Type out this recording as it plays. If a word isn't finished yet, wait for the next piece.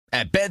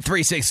At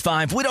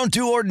Bet365, we don't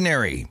do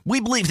ordinary. We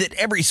believe that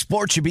every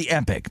sport should be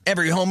epic.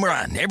 Every home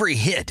run, every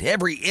hit,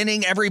 every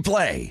inning, every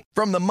play.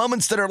 From the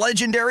moments that are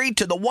legendary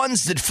to the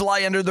ones that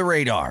fly under the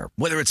radar.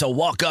 Whether it's a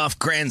walk-off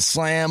grand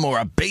slam or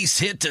a base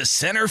hit to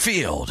center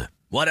field.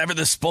 Whatever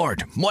the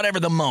sport, whatever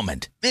the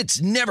moment.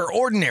 It's never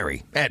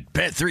ordinary at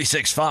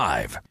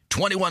Bet365.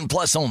 21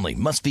 plus only.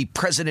 Must be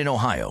present in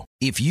Ohio.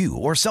 If you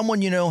or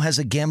someone you know has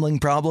a gambling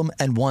problem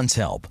and wants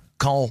help,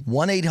 call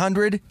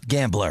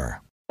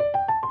 1-800-GAMBLER.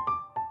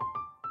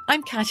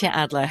 I'm Katya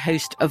Adler,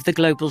 host of The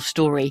Global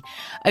Story.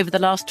 Over the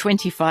last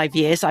 25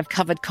 years, I've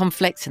covered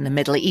conflicts in the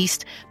Middle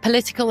East,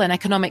 political and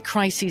economic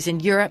crises in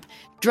Europe,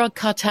 drug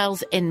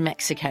cartels in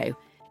Mexico.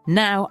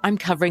 Now I'm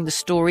covering the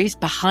stories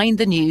behind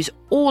the news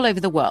all over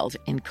the world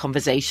in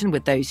conversation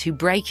with those who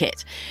break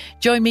it.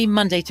 Join me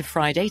Monday to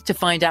Friday to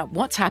find out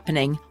what's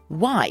happening,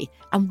 why,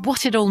 and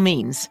what it all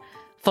means.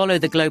 Follow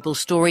The Global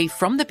Story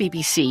from the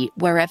BBC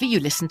wherever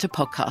you listen to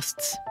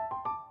podcasts.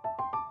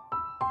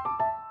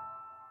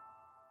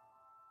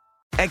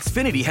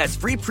 Xfinity has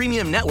free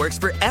premium networks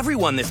for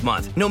everyone this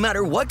month, no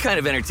matter what kind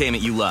of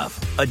entertainment you love.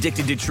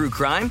 Addicted to true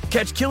crime?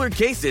 Catch killer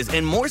cases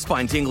and more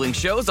spine-tingling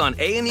shows on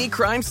A&E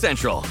Crime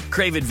Central.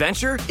 Crave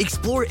adventure?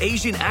 Explore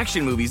Asian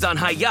action movies on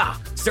Hi-YAH.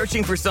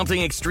 Searching for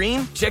something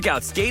extreme? Check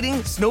out skating,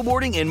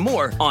 snowboarding, and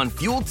more on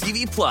Fuel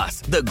TV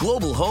Plus, the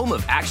global home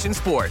of action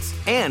sports.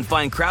 And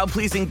find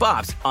crowd-pleasing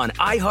bops on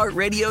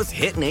iHeartRadio's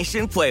Hit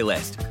Nation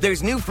playlist.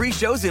 There's new free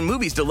shows and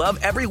movies to love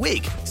every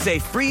week. Say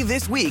free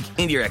this week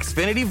in your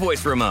Xfinity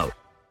voice remote.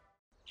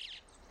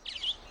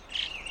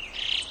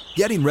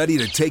 Getting ready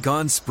to take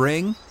on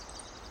spring?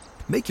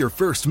 Make your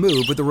first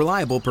move with the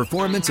reliable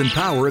performance and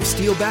power of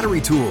Steel battery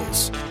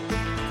tools.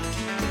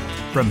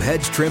 From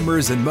hedge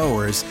trimmers and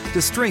mowers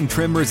to string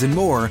trimmers and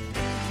more,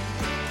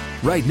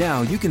 right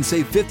now you can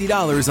save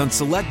 $50 on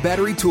select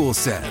battery tool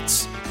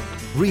sets.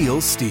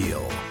 Real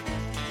Steel.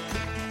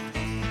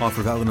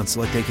 Offer valid on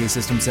select AK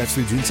system sets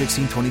through June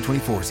 16,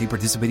 2024. See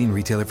participating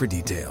retailer for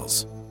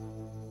details.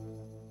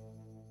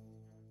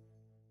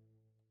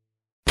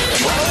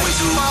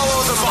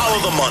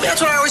 Follow the money.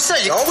 That's what I always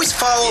say. You always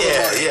follow the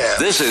money. Yeah.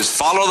 This is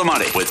Follow the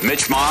Money with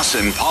Mitch Moss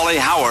and Paulie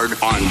Howard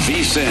on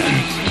VSiN.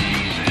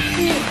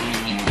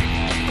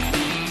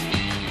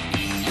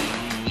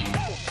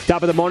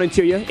 Top of the morning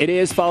to you. It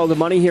is Follow the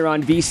Money here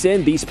on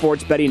VSiN, the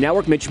Sports Betting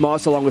Network. Mitch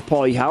Moss along with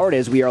Paulie Howard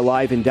as we are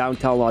live in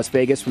downtown Las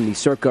Vegas from the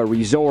Circa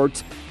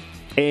Resort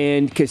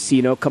and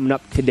Casino. Coming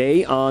up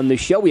today on the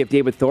show, we have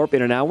David Thorpe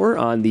in an hour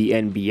on the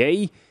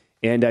NBA.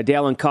 And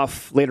Dalen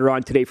Cuff later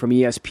on today from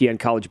ESPN,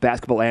 college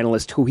basketball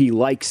analyst, who he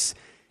likes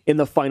in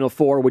the Final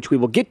Four, which we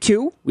will get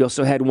to. We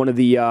also had one of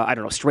the,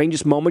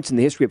 strangest moments in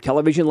the history of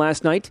television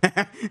last night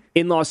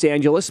in Los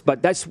Angeles.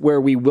 But that's where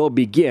we will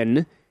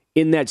begin,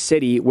 in that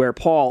city where,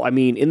 Paul, in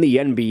the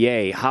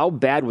NBA, how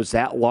bad was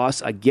that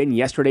loss again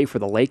yesterday for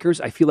the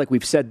Lakers? I feel like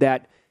we've said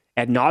that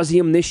ad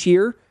nauseum this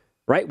year,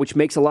 right, which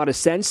makes a lot of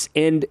sense.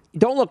 And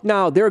don't look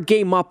now, they're a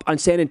game up on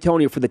San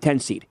Antonio for the 10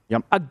 seed.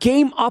 Yep. A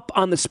game up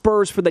on the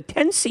Spurs for the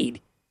 10 seed.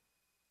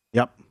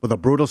 Yep, with a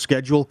brutal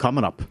schedule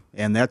coming up.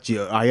 And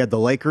I had the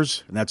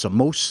Lakers, and that's a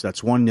moose.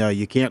 That's one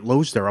you can't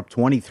lose. They're up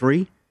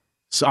 23.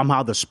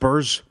 Somehow the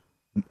Spurs,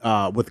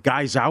 with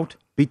guys out,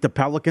 beat the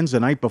Pelicans the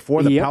night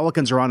before. The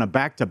Pelicans are on a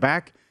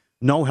back-to-back.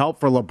 No help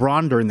for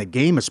LeBron during the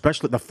game,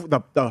 especially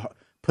the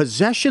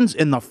possessions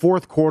in the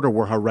fourth quarter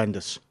were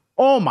horrendous.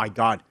 Oh, my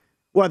God.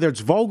 Whether it's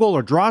Vogel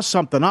or draw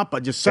something up,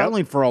 but just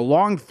settling for a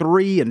long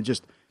three and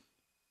just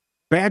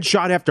bad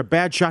shot after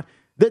bad shot.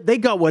 They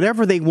got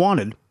whatever they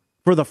wanted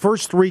for the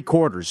first three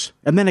quarters.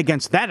 And then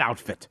against that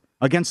outfit,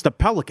 against the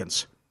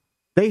Pelicans,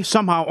 they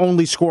somehow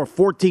only score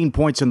 14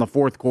 points in the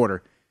fourth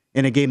quarter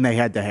in a game they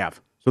had to have.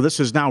 So this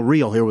is now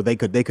real here where they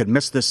could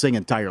miss this thing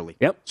entirely.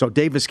 Yep. So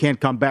Davis can't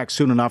come back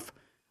soon enough.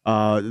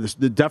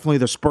 Definitely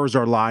the Spurs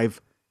are live.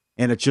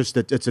 And it's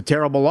a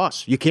terrible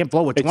loss. You can't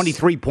blow a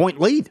 23-point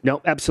lead.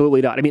 No,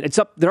 absolutely not. It's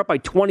up. They're up by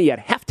 20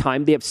 at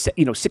halftime. They have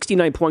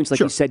 69 points,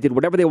 like you said, did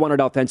whatever they wanted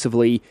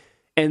offensively,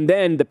 and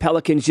then the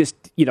Pelicans just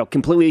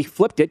completely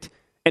flipped it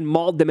and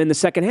mauled them in the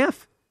second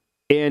half.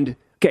 And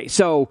okay,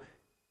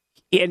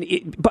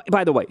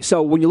 by the way,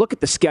 so when you look at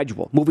the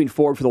schedule moving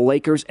forward for the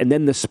Lakers and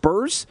then the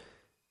Spurs,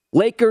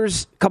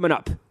 Lakers coming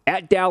up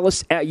at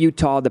Dallas, at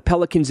Utah, the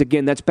Pelicans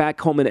again. That's back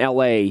home in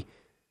LA.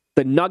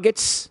 The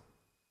Nuggets.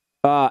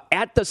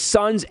 At the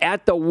Suns,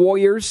 at the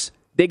Warriors,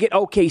 they get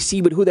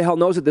OKC, but who the hell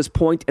knows at this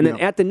point? And then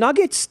at the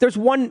Nuggets, there's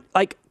one,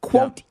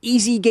 quote,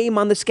 easy game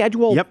on the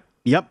schedule.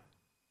 Yep.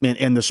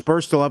 And the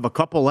Spurs still have a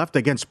couple left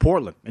against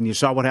Portland. And you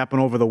saw what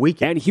happened over the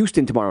weekend. And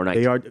Houston tomorrow night.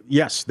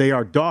 They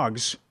are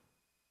dogs.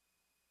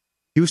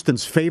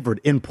 Houston's favored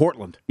in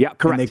Portland. Yeah,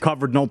 correct. And they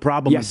covered no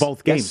problem in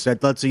both games. Yes.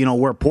 That lets you know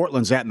where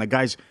Portland's at and the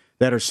guys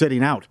that are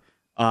sitting out.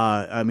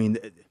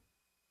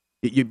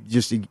 You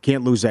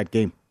can't lose that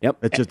game. Yep.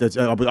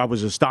 I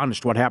was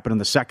astonished what happened in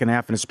the second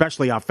half, and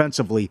especially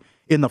offensively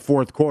in the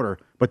fourth quarter.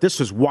 But this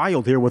is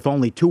wild here with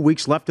only 2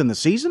 weeks left in the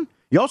season.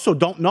 You also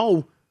don't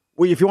know,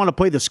 if you want to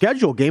play the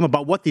schedule game,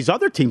 about what these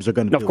other teams are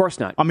going to do. Of course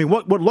not.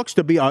 What looks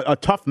to be a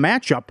tough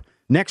matchup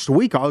Next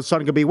week, all of a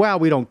sudden, going to be, well,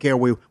 we don't care.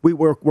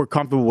 We're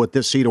comfortable with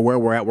this seed or where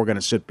we're at. We're going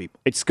to sit people.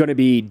 It's going to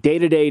be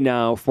day-to-day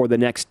now for the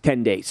next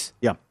 10 days.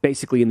 Yeah.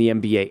 Basically in the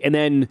NBA. And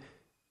then,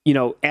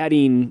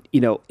 adding,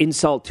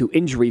 insult to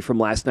injury from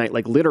last night,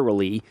 like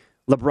literally,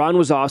 LeBron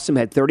was awesome,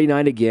 had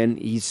 39 again.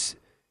 He's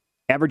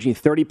averaging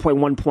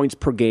 30.1 points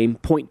per game,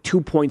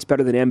 0.2 points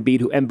better than Embiid,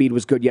 who Embiid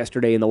was good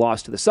yesterday in the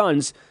loss to the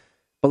Suns.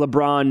 But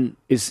LeBron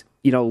is,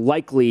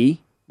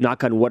 likely,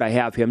 knock on wood, I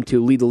have him,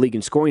 to lead the league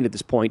in scoring at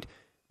this point.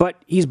 But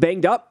he's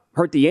banged up,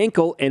 hurt the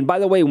ankle. And by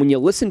the way, when you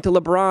listen to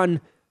LeBron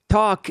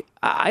talk,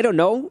 I don't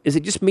know, is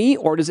it just me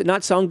or does it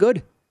not sound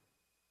good?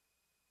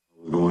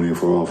 Going in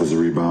for offensive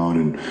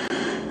rebound,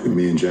 and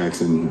me and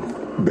Jackson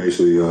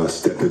basically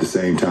stepped at the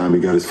same time. He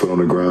got his foot on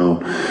the ground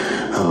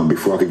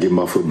before I could get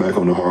my foot back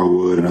on the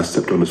hardwood, and I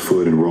stepped on his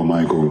foot and rolled my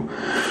ankle.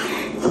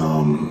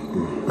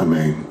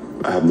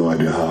 I have no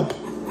idea how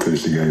I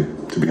finished the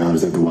game, to be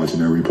honest, after watching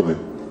that replay.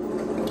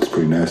 It's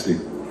pretty nasty.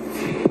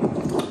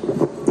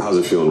 How's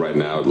it feeling right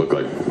now? It looked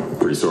like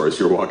pretty sore as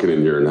you're walking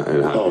in here.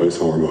 Oh, it's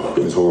horrible.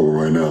 It's horrible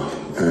right now.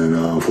 And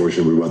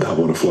unfortunately, we're about to hop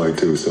on a flight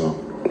too. So,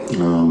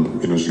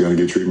 just got to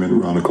get treatment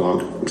around the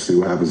clock, see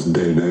what happens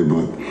day to day.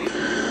 But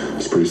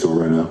it's pretty sore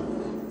right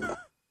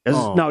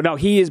now. No,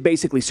 he is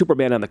basically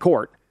Superman on the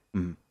court.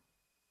 Mm-hmm.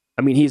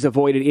 I mean, he's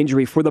avoided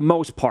injury for the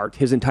most part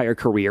his entire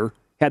career.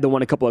 Had the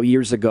one a couple of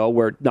years ago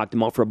where it knocked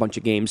him out for a bunch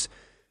of games.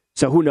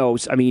 So who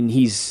knows? I mean,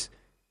 he's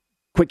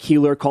quick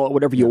healer, call it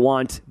whatever you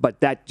want,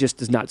 but that just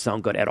does not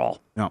sound good at all.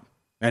 No.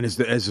 And as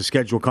the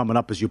schedule coming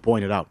up, as you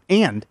pointed out,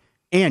 and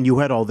you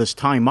had all this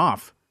time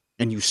off,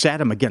 and you sat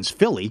him against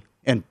Philly,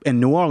 and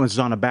New Orleans is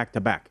on a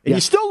back-to-back. And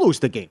you still lose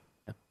the game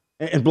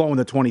and blowing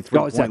the 23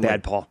 Oh, it's that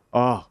bad, Paul.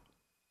 Oh,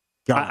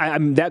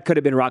 God. That could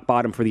have been rock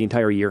bottom for the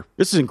entire year.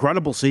 This is an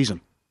incredible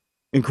season.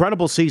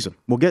 Incredible season.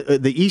 We'll get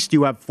the East,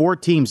 you have 4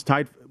 teams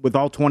tied with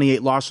all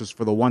 28 losses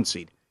for the 1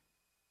 seed.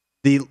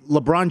 The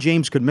LeBron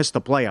James could miss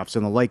the playoffs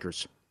and the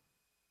Lakers.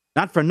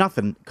 Not for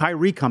nothing.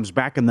 Kyrie comes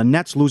back and the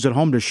Nets lose at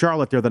home to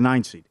Charlotte. They're the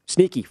 9 seed.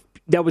 Sneaky.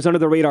 That was under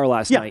the radar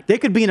last night. They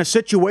could be in a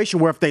situation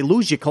where if they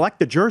lose, you collect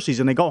the jerseys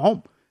and they go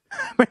home.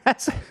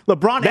 That's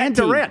LeBron and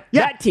Durant.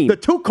 Yeah, that team. The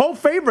 2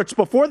 co-favorites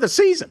before the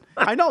season.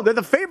 I know. They're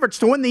the favorites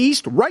to win the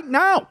East right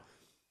now.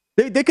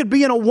 They could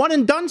be in a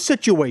one-and-done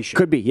situation.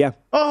 Could be, yeah.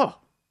 Oh.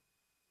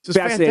 This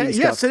is fascinating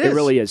stuff. Yes, it is. It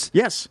really is.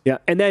 Yes. Yeah.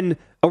 And then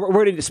we're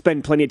going to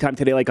spend plenty of time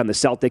today on the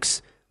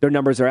Celtics. Their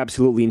numbers are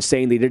absolutely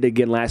insane. They did it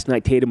again last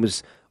night. Tatum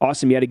was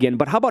awesome yet again.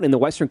 But how about in the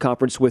Western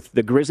Conference with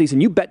the Grizzlies?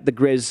 And you bet the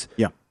Grizz,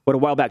 a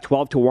while back,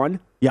 12-1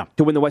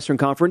 to win the Western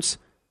Conference.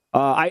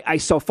 I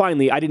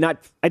did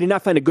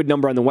not find a good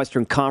number on the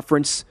Western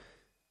Conference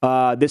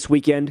this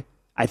weekend.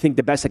 I think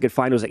the best I could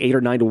find was like 8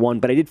 or 9-1,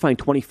 but I did find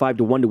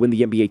 25-1 to win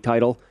the NBA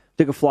title.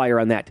 Took a flyer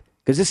on that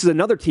because this is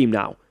another team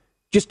now,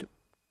 just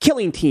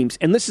killing teams.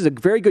 And this is a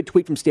very good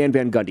tweet from Stan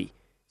Van Gundy.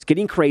 It's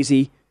getting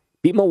crazy.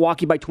 Beat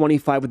Milwaukee by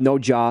 25 with no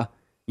Ja.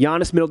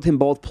 Giannis, Middleton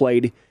both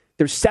played.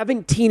 They're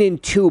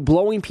 17-2,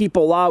 blowing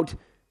people out,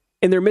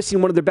 and they're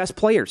missing one of their best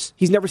players.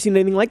 He's never seen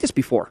anything like this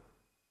before.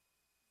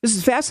 This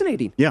is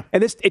fascinating. Yeah.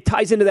 And it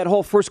ties into that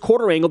whole first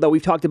quarter angle that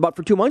we've talked about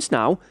for 2 months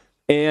now.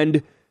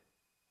 And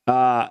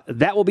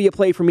that will be a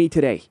play for me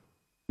today.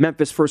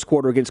 Memphis first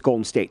quarter against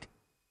Golden State.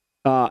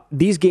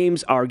 These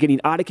games are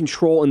getting out of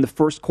control in the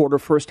first quarter,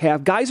 first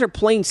half. Guys are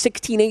playing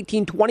 16,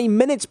 18, 20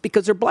 minutes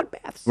because they're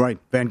bloodbaths. Right.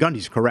 Van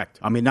Gundy's correct.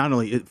 I mean, not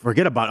only,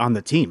 forget about on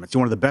the team. It's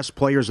one of the best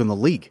players in the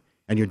league,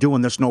 and you're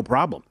doing this no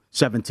problem,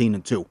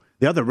 17-2.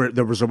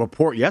 There was a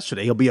report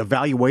yesterday. He'll be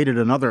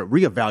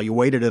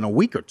reevaluated in a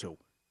week or two.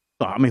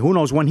 So, I mean, who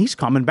knows when he's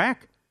coming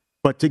back.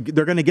 But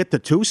they're going to get the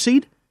 2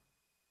 seed?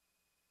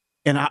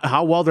 And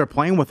how well they're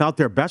playing without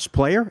their best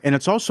player. And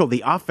it's also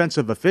the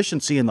offensive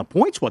efficiency and the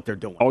points, what they're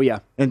doing. Oh, yeah.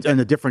 And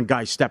the different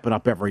guys stepping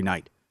up every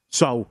night.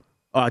 So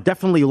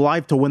definitely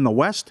live to win the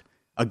West.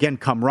 Again,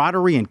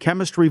 camaraderie and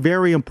chemistry,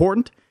 very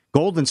important.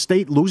 Golden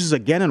State loses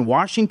again in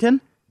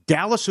Washington.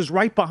 Dallas is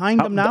right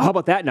behind them now. How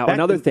about that now?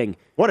 Another thing.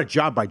 What a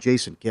job by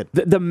Jason Kidd.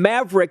 The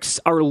Mavericks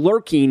are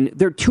lurking.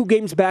 They're 2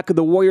 games back of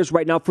the Warriors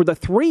right now for the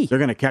 3. They're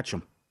going to catch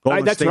them.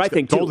 That's what I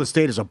think, too. Golden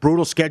State is a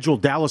brutal schedule.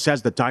 Dallas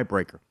has the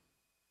tiebreaker.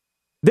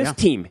 This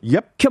team,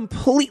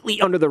 completely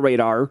under the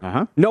radar.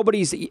 Uh-huh.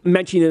 Nobody's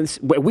mentioning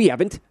this. We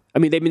haven't. I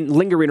mean, they've been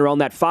lingering around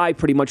that 5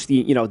 pretty much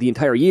the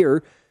entire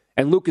year.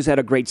 And Luke has had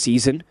a great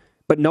season.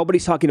 But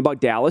nobody's talking about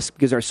Dallas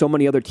because there are so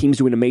many other teams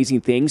doing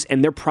amazing things.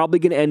 And they're probably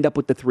going to end up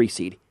with the 3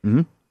 seed.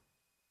 Mm-hmm.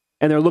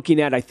 And they're looking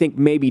at, I think,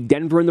 maybe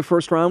Denver in the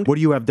first round. What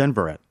do you have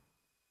Denver at?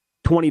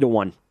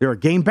 20-1. They're a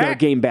game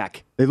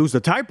back. They lose the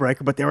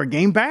tiebreaker, but they're a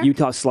game back.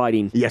 Utah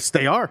sliding. Yes,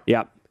 they are.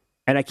 Yeah.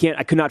 And I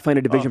could not find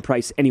a division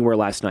price anywhere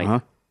last night. Uh-huh.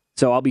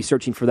 So I'll be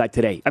searching for that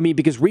today. I mean,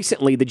 because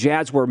recently the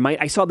Jazz were,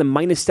 I saw them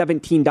minus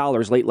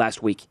 $17 late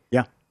last week.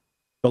 Yeah.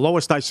 The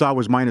lowest I saw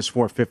was minus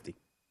 $4.50.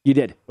 You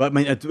did? Well, I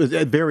mean, at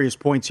various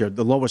points here,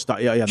 the lowest, in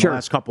the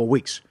last couple of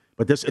weeks.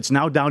 But it's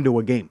now down to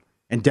a game.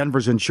 And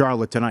Denver's in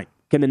Charlotte tonight.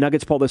 Can the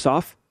Nuggets pull this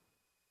off?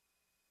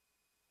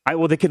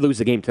 They could lose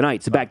the game tonight.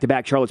 It's a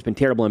back-to-back. Charlotte's been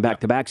terrible in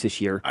back-to-backs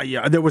this year.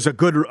 There was a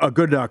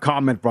good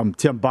comment from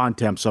Tim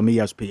Bontemps on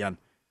ESPN.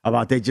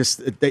 About it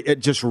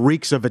just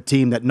reeks of a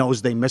team that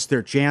knows they missed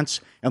their chance,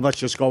 and let's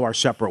just go our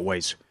separate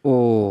ways.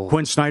 Oh.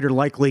 Quinn Snyder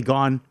likely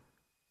gone.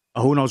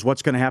 Who knows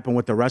what's going to happen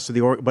with the rest of the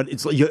org? But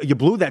it's you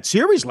blew that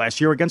series last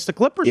year against the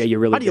Clippers. Yeah, you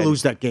really How do you did.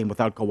 lose that game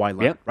without Kawhi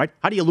Leonard, Yep. right?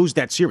 How do you lose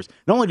that series?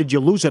 Not only did you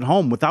lose at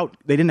home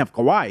they didn't have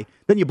Kawhi,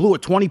 then you blew a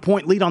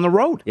 20-point lead on the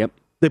road. Yep.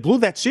 They blew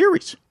that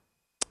series.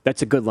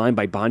 That's a good line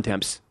by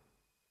Bontemps.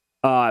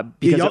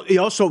 He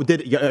also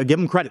did, give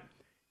him credit.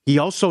 He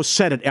also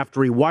said it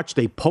after he watched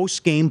a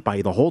post-game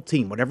by the whole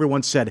team, what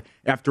everyone said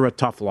after a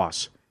tough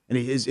loss. And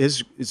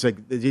it's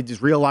like they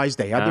just realized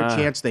they had their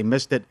chance, they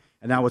missed it,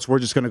 and now we're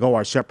just going to go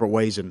our separate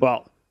ways. And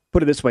well,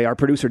 put it this way, our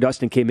producer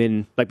Dustin came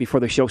in like before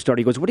the show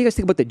started. He goes, "What do you guys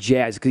think about the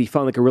Jazz?" Because he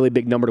found like a really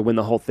big number to win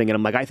the whole thing, and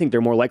I'm like, I think they're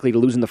more likely to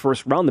lose in the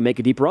first round than make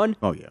a deep run.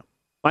 Oh yeah,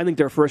 I think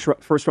they're a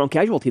first round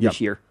casualty this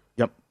year.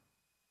 Yep.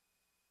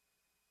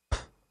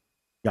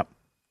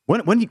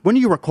 When do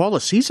you recall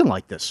a season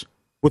like this?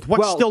 With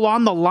what's still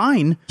on the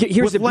line,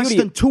 here's with the less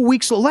beauty. than 2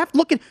 weeks left.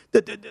 Look at,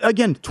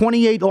 again,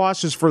 28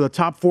 losses for the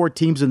top 4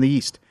 teams in the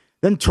East.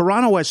 Then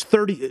Toronto has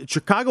 30,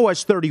 Chicago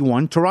has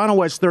 31,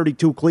 Toronto has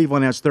 32,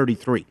 Cleveland has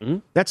 33. Mm-hmm.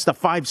 That's the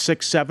 5,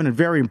 6, 7, and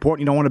very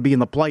important. You don't want to be in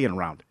the play-in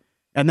round.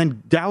 And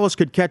then Dallas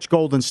could catch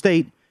Golden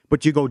State,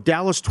 but you go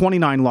Dallas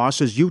 29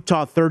 losses,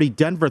 Utah 30,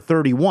 Denver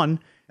 31,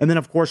 and then,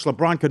 of course,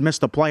 LeBron could miss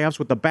the playoffs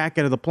with the back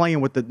end of the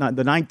play-in with the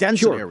 9-10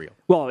 scenario.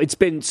 Well, it's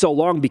been so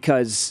long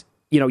because,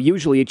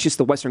 usually it's just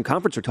the Western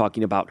Conference we're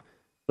talking about.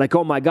 Like,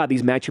 oh my God,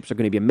 these matchups are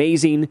going to be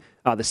amazing.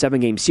 The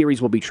 7-game series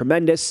will be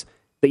tremendous.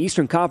 The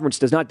Eastern Conference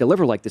does not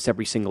deliver like this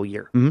every single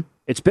year. Mm-hmm.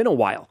 It's been a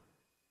while.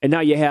 And now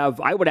you have,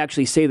 I would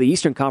actually say the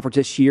Eastern Conference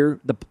this year,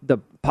 the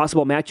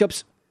possible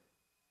matchups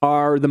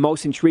are the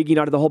most intriguing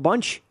out of the whole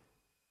bunch.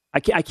 I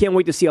can't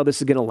wait to see how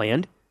this is going to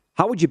land.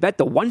 How would you bet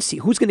the 1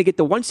 seed? Who's going to get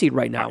the 1 seed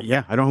right now?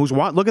 Yeah, I don't know who's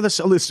what. Look at the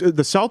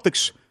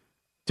Celtics.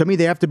 To me,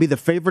 they have to be the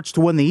favorites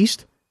to win the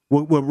East.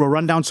 We'll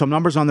run down some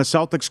numbers on the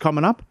Celtics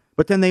coming up,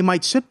 but then they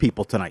might sit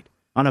people tonight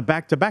on a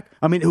back-to-back.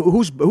 I mean,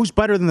 who's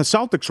better than the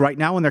Celtics right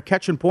now when they're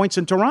catching points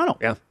in Toronto?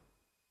 Yeah.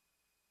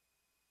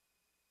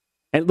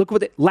 And look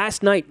what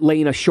last night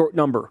laying a short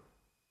number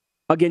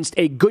against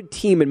a good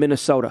team in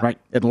Minnesota. Right.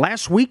 And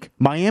last week,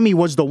 Miami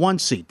was the 1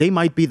 seed. They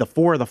might be the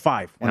 4 or the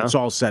 5 when it's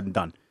all said and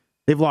done.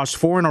 They've lost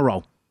 4 in a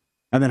row.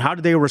 And then how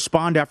did they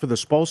respond after the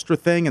Spoelstra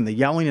thing and the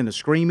yelling and the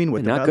screaming?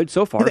 Not good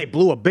so far. They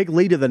blew a big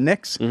lead to the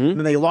Knicks, and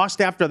then they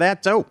lost after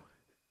that, too.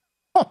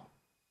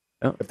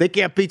 If they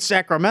can't beat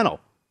Sacramento,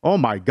 oh,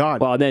 my God.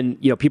 Well, then,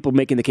 people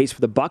making the case for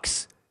the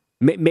Bucks.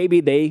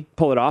 Maybe they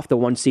pull it off, the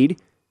 1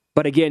 seed.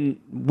 But again,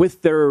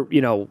 with their,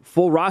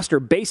 full roster,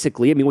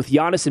 basically, with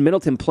Giannis and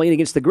Middleton playing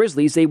against the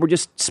Grizzlies, they were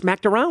just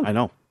smacked around. I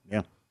know,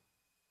 yeah.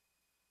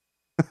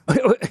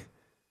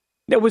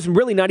 It was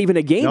really not even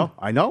a game. No,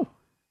 I know.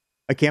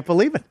 I can't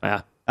believe it.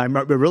 Yeah. I'm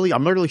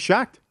really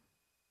shocked.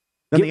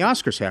 Then the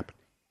Oscars happened.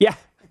 Yeah.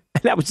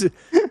 That was,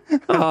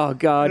 oh,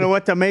 God. I don't know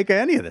what to make of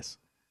any of this.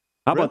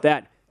 How about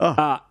that?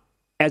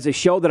 As a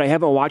show that I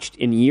haven't watched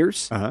in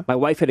years, my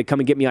wife had to come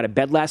and get me out of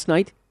bed last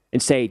night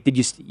and say,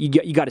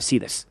 you got to see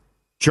this.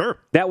 Sure.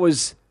 That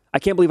was, I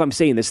can't believe I'm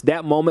saying this,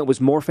 that moment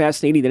was more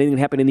fascinating than anything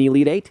that happened in the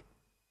Elite Eight.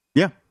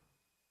 Yeah.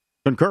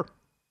 Concur.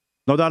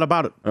 No doubt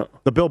about it.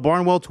 The Bill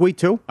Barnwell tweet,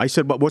 too. I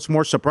said, but what's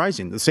more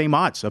surprising? The same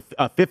odds.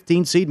 A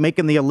 15 seed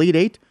making the Elite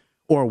Eight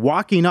or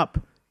walking up,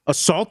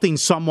 assaulting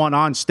someone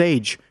on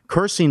stage,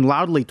 cursing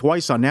loudly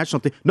twice on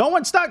national TV. No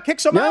one stopped.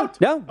 Kicks him out.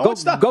 No.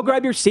 Go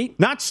grab your seat.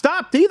 Not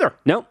stopped either.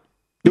 No.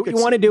 Do what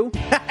you want to do.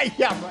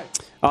 Yeah,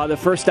 right. The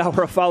first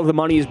hour of Follow the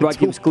Money is brought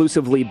to you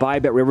exclusively by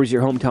BetRivers,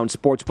 your hometown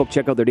sportsbook.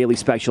 Check out their daily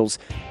specials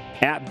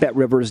at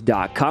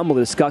BetRivers.com. We'll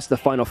discuss the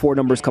Final Four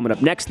numbers coming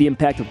up next, the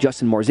impact of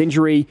Justin Moore's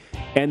injury,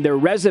 and their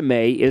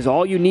resume is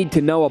all you need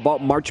to know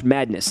about March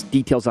Madness.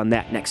 Details on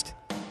that next.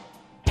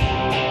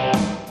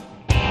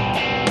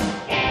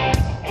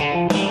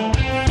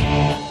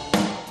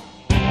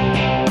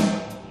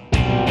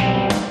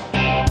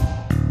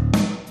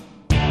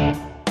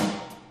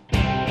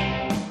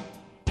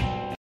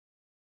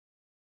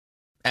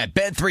 At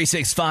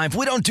Bet365,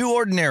 we don't do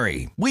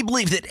ordinary. We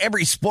believe that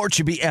every sport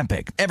should be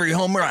epic. Every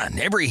home run,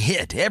 every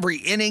hit, every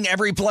inning,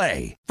 every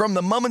play. From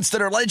the moments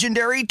that are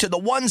legendary to the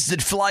ones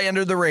that fly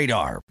under the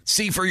radar.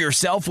 See for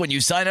yourself when you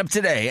sign up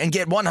today and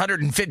get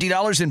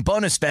 $150 in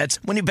bonus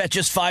bets when you bet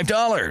just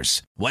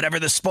 $5. Whatever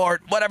the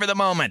sport, whatever the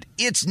moment,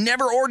 it's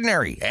never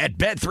ordinary at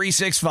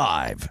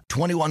Bet365.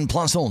 21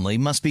 plus only.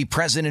 Must be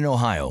present in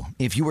Ohio.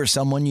 If you or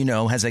someone you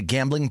know has a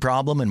gambling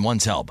problem and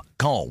wants help,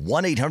 call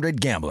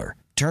 1-800-GAMBLER.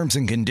 Terms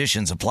and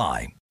conditions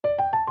apply.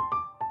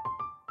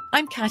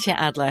 I'm Katya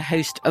Adler,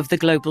 host of The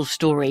Global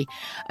Story.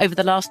 Over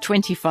the last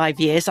 25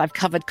 years, I've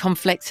covered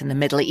conflicts in the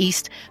Middle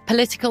East,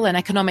 political and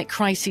economic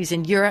crises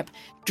in Europe,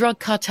 drug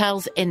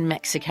cartels in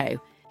Mexico.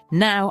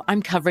 Now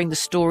I'm covering the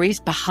stories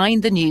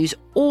behind the news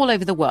all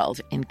over the world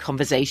in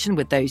conversation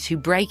with those who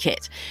break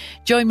it.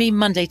 Join me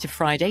Monday to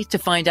Friday to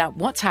find out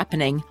what's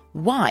happening,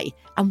 why,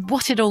 and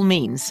what it all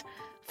means.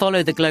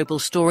 Follow The Global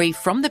Story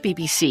from the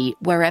BBC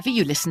wherever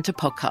you listen to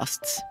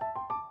podcasts.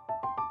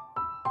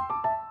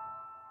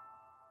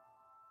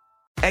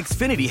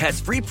 Xfinity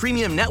has free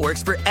premium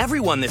networks for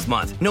everyone this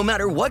month, no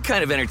matter what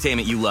kind of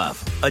entertainment you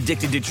love.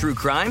 Addicted to true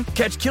crime?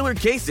 Catch killer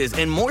cases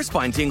and more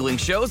spine-tingling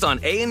shows on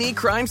A&E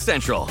Crime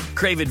Central.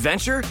 Crave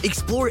adventure?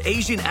 Explore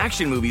Asian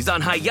action movies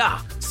on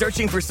Hi-YAH.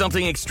 Searching for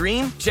something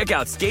extreme? Check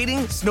out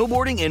skating,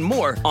 snowboarding, and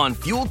more on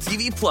Fuel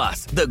TV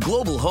Plus, the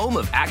global home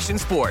of action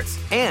sports.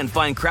 And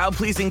find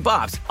crowd-pleasing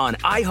bops on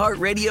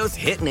iHeartRadio's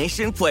Hit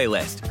Nation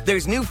playlist.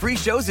 There's new free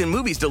shows and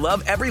movies to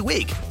love every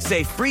week.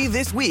 Say free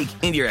this week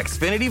in your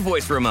Xfinity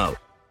voice remote.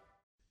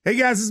 Hey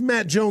guys, this is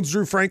Matt Jones,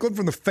 Drew Franklin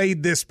from the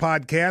Fade This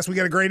podcast. We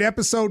got a great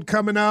episode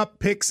coming up,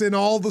 picks in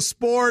all the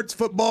sports,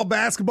 football,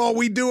 basketball,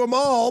 we do them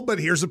all, but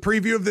here's a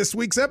preview of this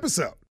week's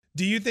episode.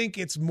 Do you think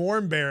it's more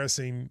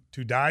embarrassing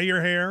to dye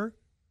your hair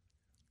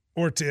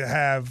or to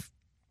have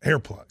hair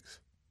plugs?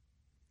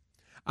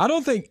 I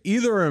don't think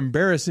either are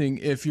embarrassing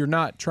if you're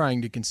not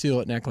trying to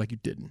conceal it and act like you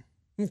didn't.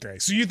 Okay,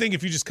 so you think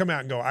if you just come out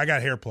and go, I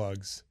got hair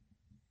plugs.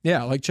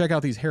 Yeah, like check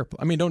out these hair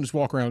plugs. I mean, don't just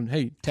walk around,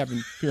 hey,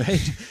 tapping,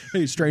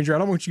 hey, stranger, I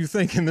don't want you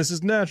thinking this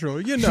is natural.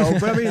 You know,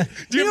 but I mean,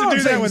 do you have to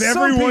do that with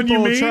everyone you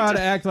meet? Try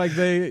to act like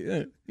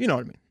they, you know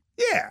what I mean?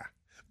 Yeah.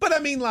 But I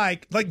mean,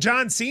 like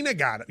John Cena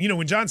got it. You know,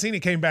 when John Cena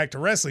came back to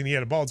wrestling, he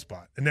had a bald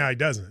spot, and now he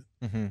doesn't.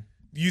 Mm-hmm.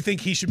 Do you think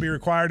he should be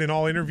required in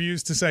all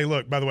interviews to say,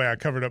 look, by the way, I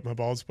covered up my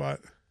bald spot?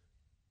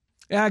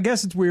 Yeah, I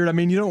guess it's weird. I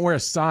mean, you don't wear a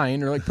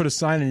sign or like put a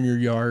sign in your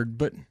yard,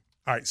 but.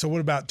 All right, so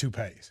what about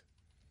toupees?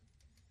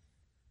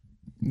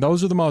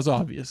 Those are the most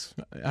obvious.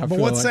 But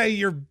let's say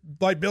you're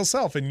like Bill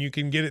Self and you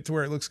can get it to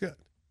where it looks good.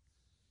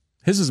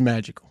 His is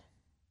magical.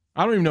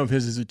 I don't even know if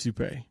his is a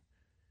toupee.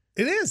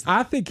 It is.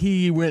 I think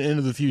he went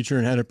into the future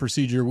and had a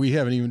procedure we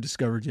haven't even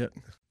discovered yet.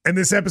 And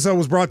this episode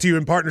was brought to you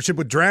in partnership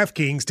with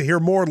DraftKings. To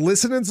hear more,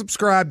 listen and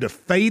subscribe to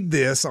Fade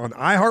This on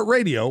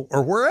iHeartRadio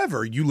or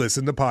wherever you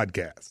listen to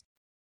podcasts.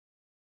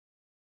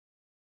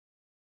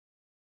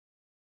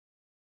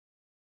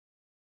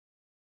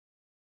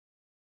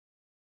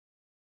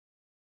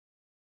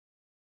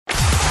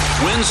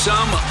 Win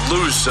Some,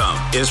 Lose Some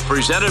is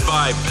presented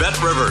by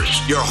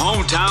BetRivers, your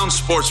hometown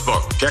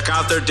sportsbook. Check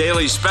out their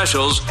daily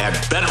specials at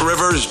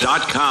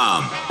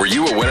BetRivers.com. Were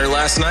you a winner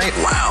last night?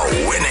 Wow,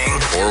 winning.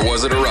 Or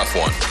was it a rough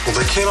one? Well,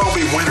 they can't all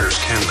be winners,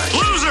 can they?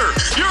 Loser!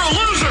 You're a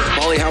loser!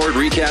 Paulie Howard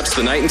recaps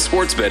the night in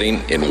sports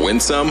betting in Win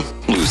Some,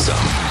 Lose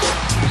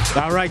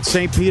Some. All right,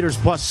 St. Peter's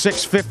plus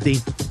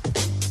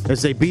 650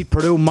 as they beat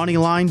Purdue money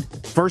line.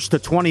 First to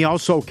 20,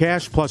 also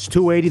cash, plus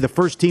 280. The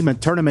first team in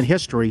tournament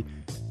history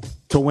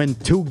to win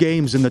 2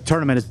 games in the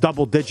tournament as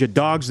double-digit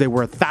dogs. They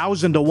were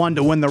 1,000-1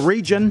 to win the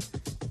region.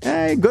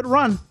 Hey, good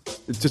run.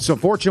 It's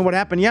unfortunate what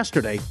happened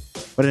yesterday,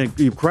 but an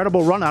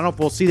incredible run. I don't know if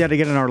we'll see that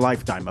again in our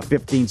lifetime, a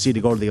 15 seed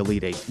to go to the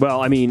Elite Eight. Well,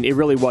 I mean, it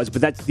really was,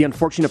 but that's the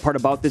unfortunate part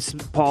about this,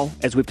 Paul,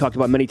 as we've talked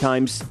about many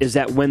times, is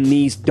that when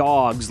these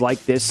dogs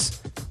like this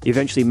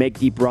eventually make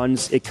deep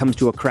runs, it comes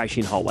to a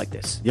crashing halt like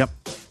this. Yep.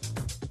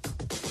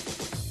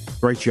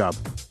 Great job.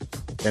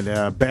 And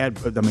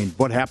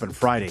what happened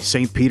Friday?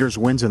 St. Peter's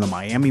wins in the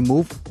Miami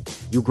move.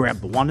 You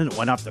grabbed one and it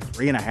went up to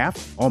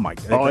 3.5. Oh, my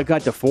God. Oh, it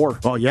got to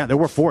 4. Oh, yeah, there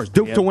were 4s.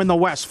 Duke to win the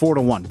West,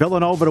 4-1.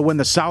 Villanova to win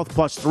the South,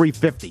 plus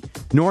 350.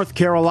 North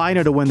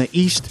Carolina to win the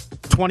East,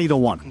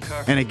 20-1.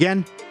 Okay. And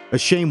again, a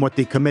shame what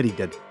the committee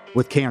did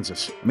with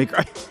Kansas. I mean,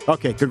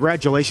 okay,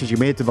 congratulations. You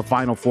made it to the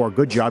Final Four.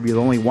 Good job. You're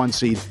the only 1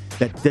 seed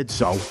that did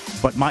so.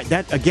 But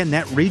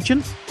that region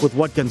with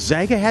what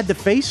Gonzaga had to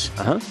face,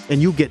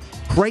 and you get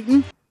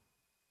Creighton.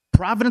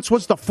 Providence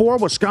was the 4,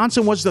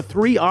 Wisconsin was the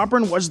 3,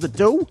 Auburn was the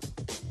 2.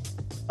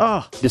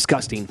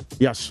 Disgusting.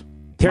 Yes.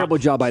 Terrible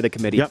job by the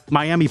committee. Yep.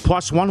 Miami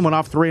plus 1 went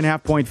off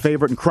 3.5-point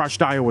favorite and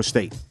crushed Iowa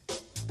State.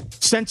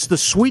 Since the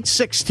Sweet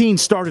 16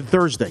 started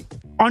Thursday,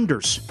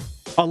 unders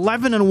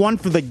 11-1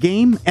 for the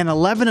game and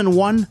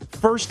 11-1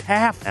 first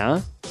half.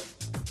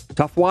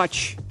 Tough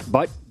watch,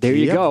 but there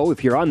you go.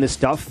 If you're on this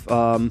stuff,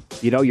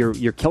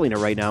 you're killing it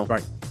right now.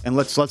 Right. And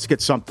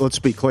let's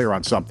be clear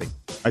on something.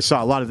 I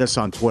saw a lot of this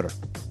on Twitter.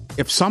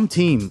 If some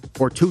team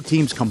or 2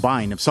 teams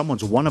combine, if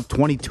someone's 1 of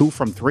 22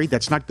 from 3,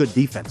 that's not good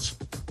defense.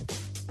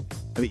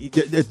 I mean,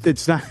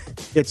 it's not.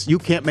 It's you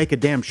can't make a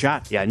damn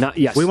shot. Yeah,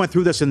 yes. We went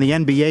through this in the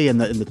NBA in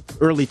the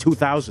early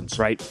 2000s,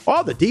 right?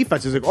 All the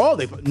defenses,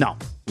 no.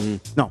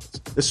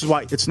 This is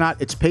why it's not.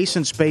 It's pace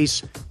and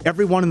space.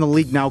 Everyone in the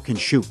league now can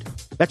shoot.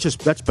 That's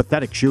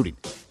pathetic shooting.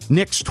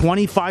 Knicks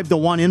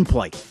 25-1 in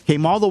play.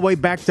 Came all the way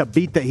back to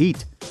beat the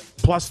Heat.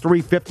 Plus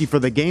 350 for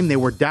the game. They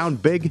were down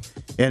big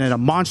and in a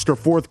monster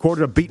fourth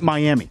quarter to beat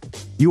Miami.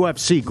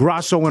 UFC,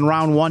 Grasso in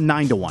round 1,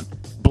 9-1.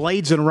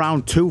 Blades in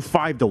round 2,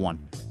 5-1.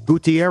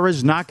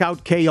 Gutierrez,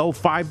 knockout KO,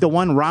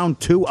 5-1. Round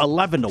 2,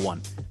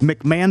 11-1.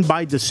 McMahon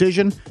by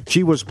decision.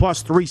 She was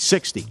plus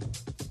 360.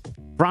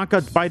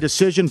 Franca by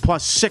decision,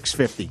 plus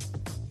 650.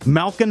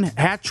 Malkin,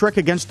 hat trick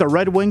against the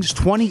Red Wings,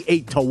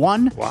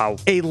 28-1. Wow.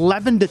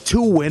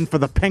 11-2 win for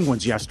the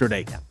Penguins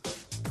yesterday.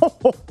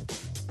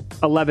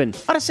 11.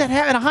 How does that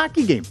happen in a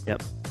hockey game?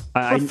 Yep.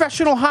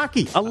 Professional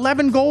hockey,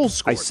 11 goals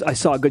scored. I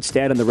saw a good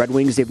stat on the Red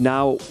Wings. They've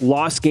now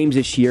lost games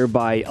this year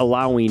by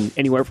allowing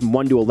anywhere from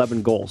 1 to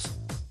 11 goals.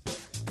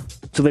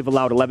 So they've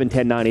allowed 11,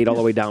 10, 9, 8 all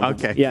the way down.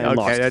 Okay. Yeah, and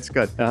lost. That's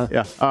good.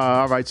 Yeah.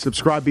 All right.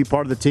 Subscribe, be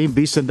part of the team.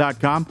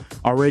 VSiN.com,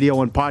 our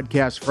radio and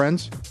podcast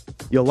friends.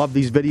 You'll love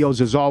these videos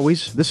as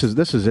always. This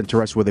is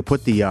interesting where they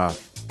put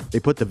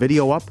the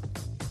video up,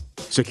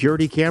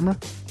 security camera,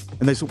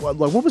 and they said, well,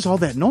 what was all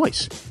that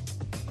noise?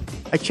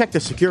 I checked the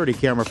security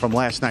camera from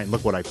last night and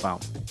look what I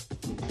found.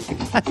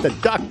 The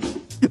duck.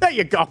 There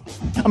you go.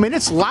 I mean,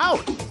 it's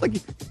loud. It's like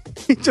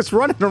he's just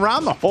running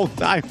around the whole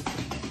time.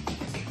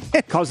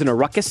 Causing a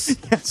ruckus?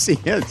 Yes, he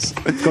is.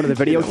 Go to the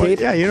videotape?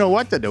 Yeah, you know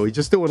what to do. He's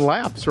just doing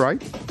laps,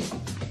 right?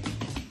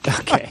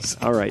 Okay,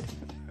 all right.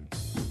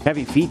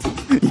 Heavy feet.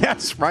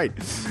 Yes, right.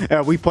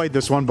 We played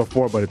this one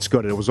before, but it's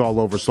good. It was all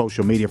over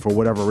social media for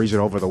whatever reason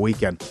over the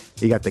weekend.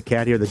 You got the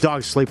cat here. The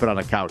dog's sleeping on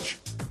a couch,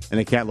 and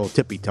the cat, little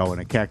tippy toe,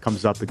 and the cat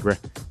comes up and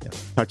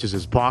touches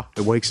his paw.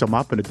 It wakes him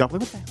up, and the dog,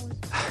 what the hell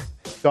is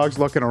that? Dog's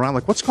looking around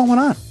like, what's going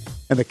on?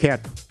 And the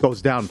cat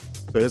goes down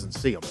so he doesn't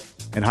see him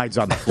and hides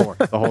on the floor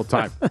the whole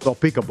time. Little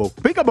peekaboo.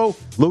 Peekaboo.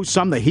 Lose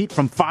some. The Heat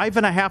from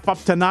 5.5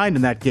 up to 9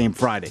 in that game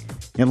Friday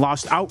and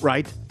lost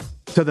outright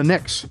to the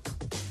Knicks.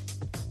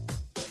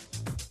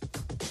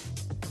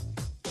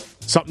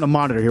 Something to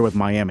monitor here with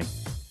Miami.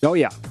 Oh,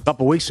 yeah. A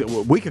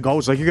week ago, it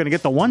was like you're going to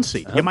get the 1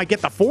 seed. You might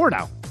get the 4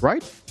 now,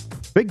 right?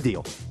 Big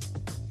deal.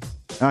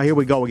 Now, here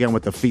we go again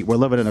with the feet. We're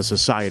living in a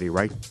society,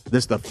 right?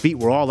 The feet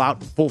were all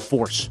out in full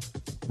force.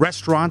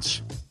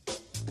 Restaurants,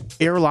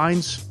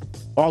 airlines,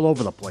 all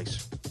over the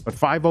place. But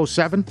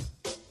 507,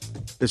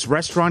 this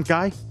restaurant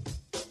guy,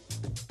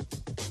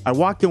 I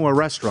walked into a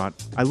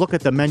restaurant. I look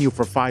at the menu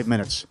for 5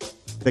 minutes.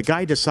 The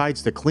guy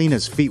decides to clean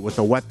his feet with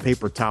a wet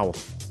paper towel.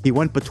 He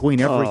went between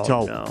every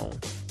toe. No.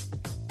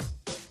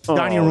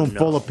 Dining room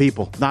full of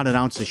people. Not an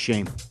ounce of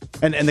shame.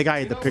 And the guy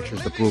had the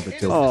pictures to prove it,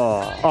 too.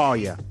 Oh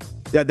yeah.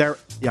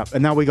 Yeah,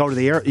 and now we go to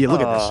the air. Yeah,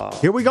 look at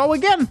this. Here we go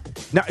again.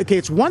 Now, okay,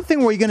 it's one thing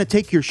where you're going to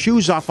take your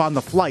shoes off on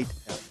the flight,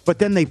 but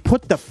then they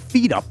put the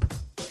feet up.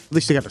 At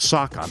least they got the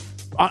sock on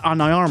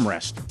the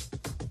armrest.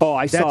 Oh,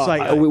 I saw.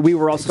 Like, we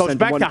were also. It goes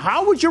back to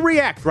how would you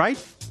react, right?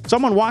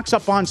 Someone walks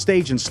up on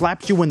stage and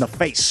slaps you in the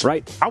face.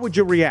 Right. How would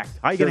you react?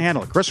 How are you going to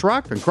handle it? Chris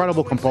Rock,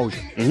 incredible composure.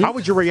 Mm-hmm. How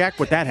would you react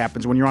when that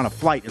happens when you're on a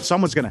flight and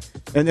someone's going to...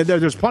 And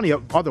there's plenty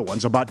of other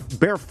ones about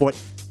barefoot,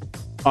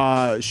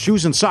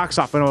 shoes and socks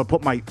off, and I'll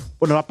put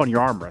it up on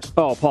your armrest.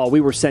 Oh, Paul, we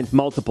were sent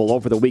multiple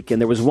over the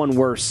weekend. There was one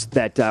worse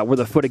that where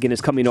the foot again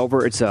is coming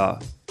over. It's a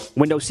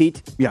window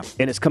seat. Yeah.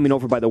 And it's coming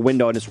over by the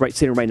window, and it's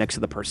sitting right next to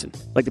the person.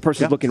 Like the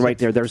person's looking right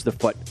there. There's the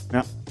foot.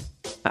 Yeah.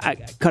 I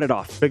cut it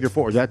off. Figure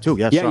 4, that too.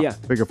 Yes, yeah.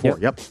 Figure 4.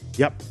 Yep.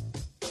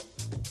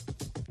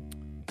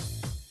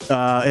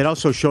 It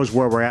also shows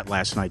where we're at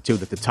last night, too,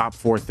 that the top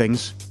 4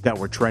 things that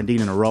were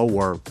trending in a row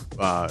were,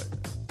 I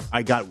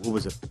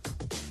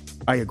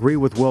agree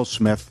with Will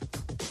Smith,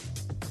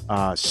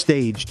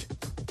 staged,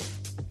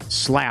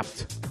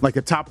 slapped, like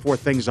the top 4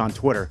 things on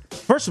Twitter.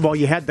 First of all,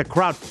 you had the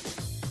crowd.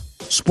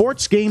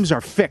 Sports games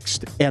are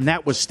fixed, and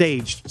that was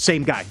staged.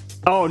 Same guy.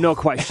 Oh, no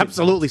question.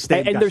 Absolutely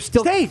staged. And there's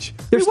still staged.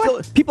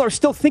 People are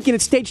still thinking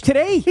it's staged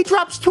today. He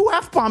drops 2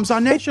 F-bombs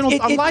on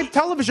live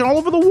television all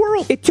over the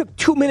world. It took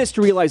 2 minutes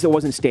to realize it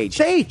wasn't staged.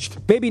 Staged.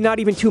 Maybe not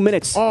even 2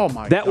 minutes. Oh,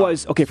 my God. That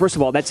was, okay, first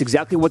of all, that's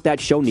exactly what that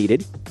show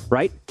needed,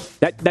 right?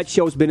 That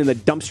show's been in the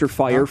dumpster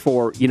fire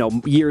for,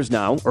 years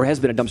now, or has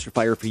been a dumpster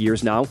fire for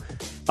years now.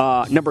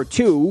 Number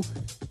 2,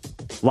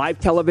 live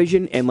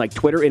television and like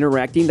Twitter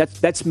interacting.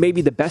 That's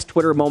maybe the best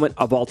Twitter moment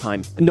of all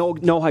time.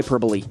 No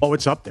hyperbole. Oh,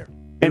 it's up there.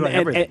 And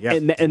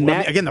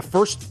that again,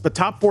 the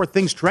top 4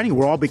 things trending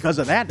were all because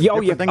of that.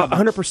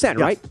 100%,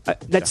 right?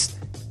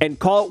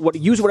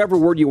 And use whatever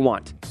word you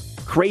want.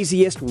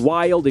 Craziest,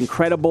 wild,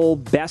 incredible,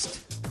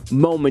 best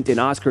moment in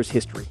Oscars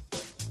history.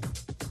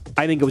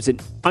 I think it was an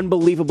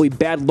unbelievably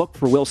bad look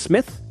for Will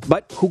Smith,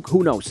 but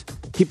who knows?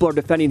 People are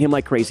defending him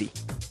like crazy.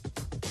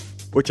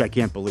 Which I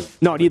can't believe.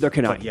 No, neither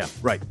can I. Yeah,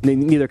 right.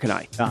 Neither can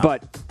I.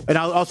 And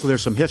also,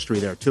 there's some history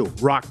there too.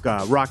 Rock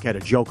had a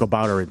joke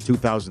about her in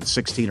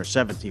 2016 or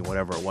 17,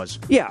 whatever it was.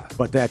 Yeah,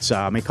 but that's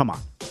come on.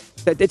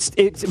 It's.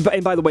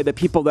 And by the way, the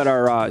people that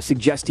are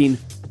suggesting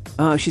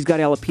she's got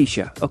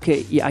alopecia.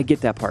 Okay, yeah, I get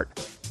that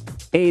part.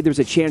 A, there's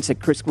a chance that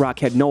Chris Rock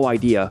had no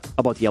idea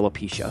about the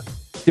alopecia.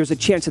 There's a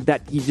chance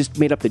that he just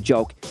made up the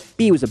joke.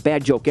 B, it was a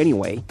bad joke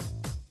anyway.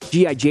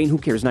 G.I. Jane, who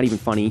cares? Not even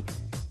funny.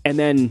 And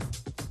then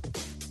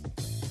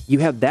you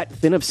have that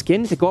thin of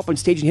skin to go up on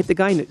stage and hit the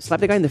guy and slap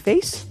the guy in the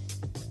face?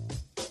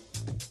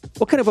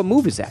 What kind of a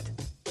move is that?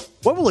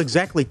 What will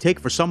exactly take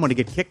for someone to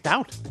get kicked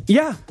out?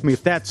 Yeah. I mean,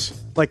 if that's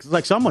like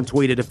someone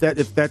tweeted,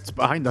 if that's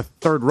behind the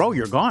third row,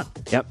 you're gone.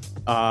 Yep.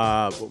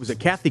 What was it?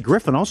 Kathy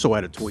Griffin also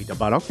had a tweet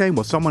about, okay,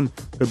 well, someone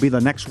could be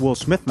the next Will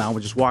Smith now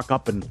and just walk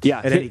up at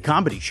any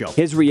comedy show.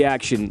 His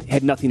reaction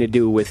had nothing to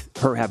do with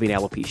her having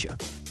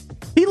alopecia.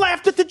 He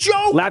laughed at the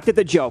joke. He laughed at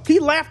the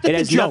joke. It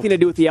has nothing to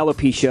do with the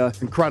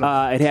alopecia.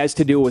 Incredible. It has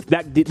to do with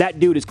that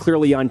dude is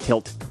clearly on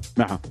tilt.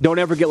 Uh-huh. Don't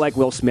ever get like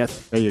Will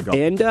Smith. There you go.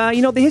 And,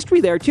 the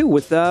history there, too,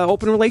 with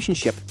open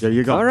relationship. There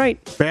you go. All right.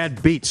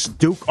 Bad beats.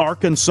 Duke,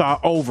 Arkansas,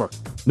 over.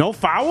 No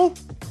foul?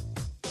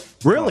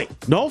 Really?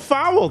 No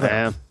foul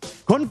there.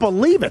 Couldn't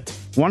believe it.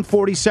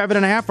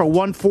 147.5 or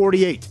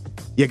 148.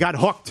 You got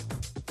hooked.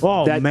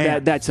 Oh,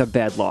 man. That's a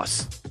bad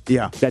loss.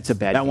 Yeah. That's a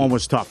bad That game. one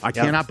was tough. I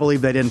cannot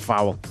believe they didn't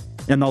foul.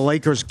 And the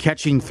Lakers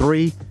catching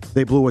 3.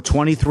 They blew a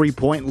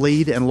 23-point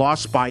lead and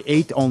lost by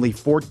 8, only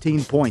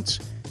 14 points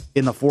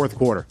in the fourth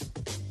quarter.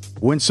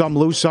 Win some,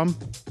 lose some.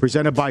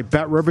 Presented by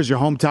Bet Rivers, your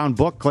hometown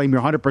book. Claim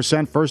your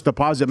 100% first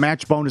deposit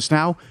match bonus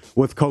now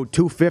with code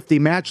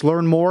 250MATCH.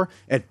 Learn more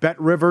at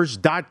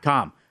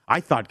betrivers.com. I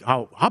thought,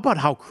 how about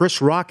how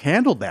Chris Rock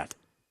handled that?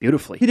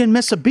 Beautifully. He didn't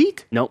miss a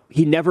beat. No,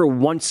 he never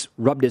once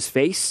rubbed his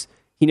face.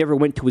 He never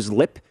went to his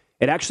lip.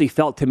 It actually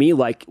felt to me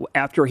like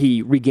after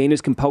he regained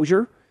his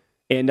composure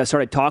and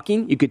started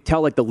talking, you could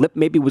tell like the lip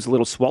maybe was a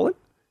little swollen,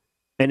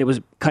 and it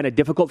was kind of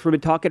difficult for him to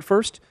talk at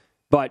first.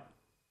 But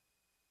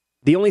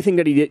the only thing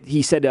that he did,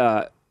 he said,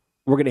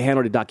 we're going to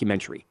handle the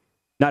documentary,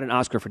 not an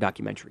Oscar for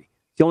documentary.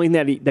 It's the only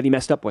thing that he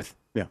messed up with.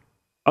 Yeah.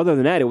 Other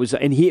than that, it was,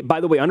 and he,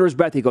 by the way, under his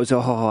breath, he goes,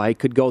 oh, I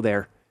could go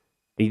there.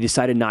 And he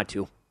decided not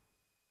to.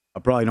 I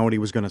probably know what he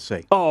was going to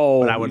say. Oh.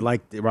 But I would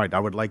like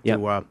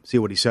to see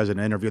what he says in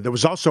an interview. There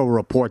was also a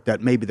report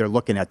that maybe they're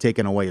looking at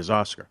taking away his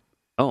Oscar.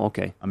 Oh,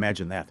 okay.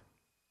 Imagine that.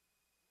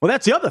 Well,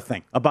 that's the other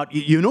thing about,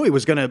 you knew he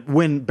was going to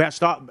win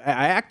Best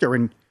Actor.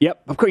 And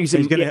yep, of course, he's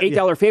an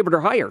 $8 favorite or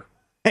higher.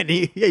 And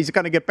he's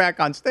going to get back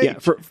on stage.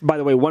 Yeah, by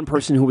the way, one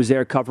person who was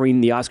there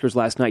covering the Oscars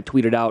last night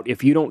tweeted out,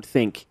 if you don't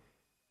think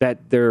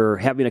that they're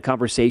having a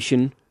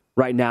conversation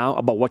right now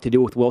about what to do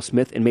with Will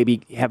Smith and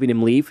maybe having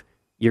him leave,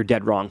 you're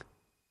dead wrong.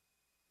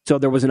 So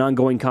there was an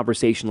ongoing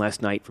conversation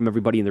last night from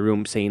everybody in the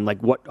room saying, like,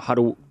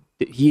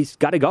 he's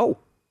got to go.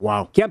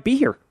 Wow. Can't be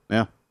here.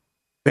 Yeah.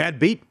 Bad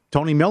beat.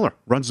 Tony Miller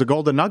runs the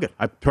Golden Nugget.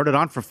 I turned it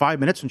on for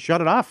 5 minutes and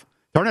shut it off.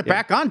 Turn it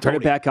back on, Tony.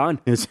 Turn it back on.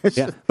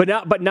 Yeah.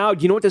 But now,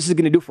 do you know what this is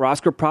going to do for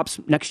Oscar props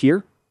next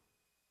year?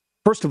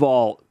 First of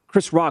all,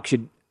 Chris Rock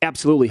should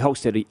absolutely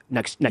host it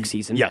next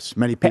season. Yes,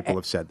 many people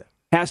have said that.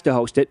 Has to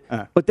host it.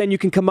 But then you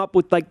can come up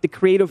with like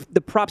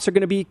the props are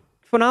going to be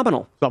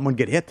phenomenal. Someone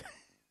get hit.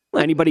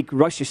 Well, anybody could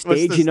rush the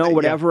stage,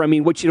 whatever. Yeah. I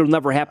mean, which it'll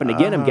never happen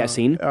again, I'm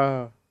guessing.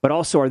 But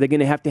also, are they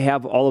going to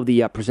have all of the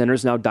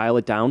presenters now dial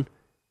it down?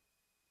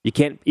 You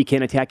can't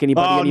attack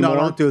anybody anymore. No,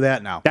 don't do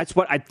that now. That's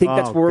what I think.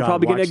 That's where we're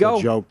probably going to go.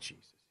 Joke.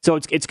 So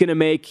it's going to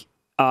make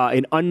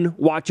an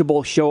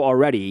unwatchable show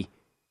already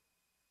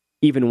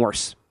even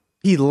worse.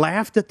 He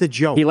laughed at the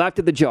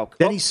joke.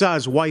 Then he saw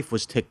his wife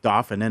was ticked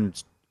off, and then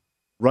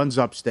runs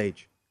up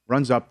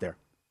there,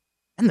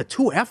 and the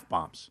 2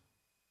 F-bombs.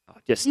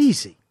 Just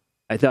easy.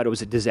 I thought it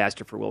was a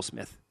disaster for Will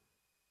Smith.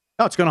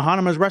 No, it's going to haunt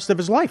him the rest of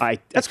his life.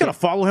 That's going to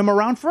follow him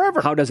around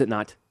forever. How does it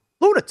not?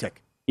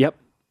 Lunatic. Yep.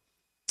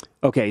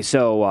 Okay,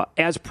 so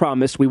as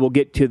promised, we will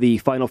get to the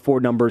Final Four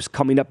numbers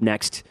coming up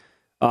next.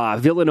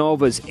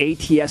 Villanova's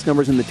ATS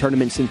numbers in the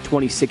tournament since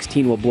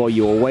 2016 will blow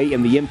you away,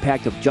 and the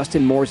impact of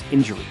Justin Moore's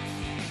injury.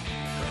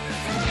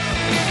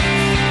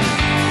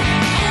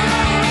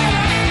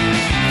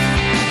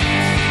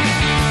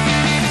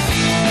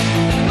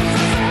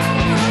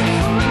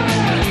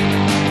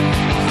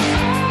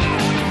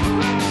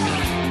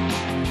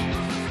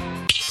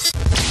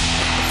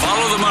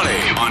 Follow the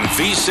money on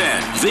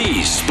VSiN,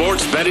 the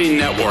Sports Betting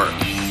Network.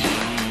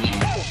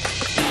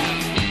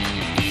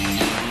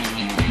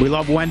 We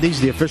love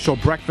Wendy's, the official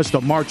breakfast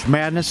of March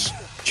Madness.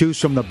 Choose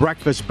from the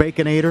Breakfast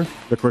Baconator,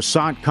 the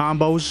croissant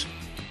combos,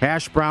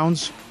 hash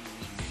browns,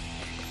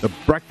 the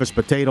breakfast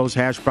potatoes,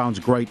 hash browns,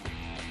 great.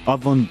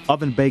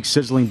 Oven-baked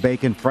sizzling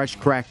bacon, fresh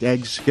cracked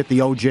eggs. Get the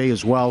OJ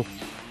as well.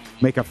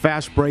 Make a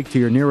fast break to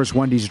your nearest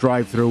Wendy's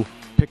drive-thru.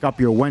 Pick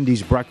up your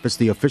Wendy's breakfast,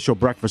 the official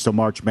breakfast of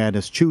March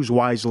Madness. Choose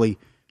wisely.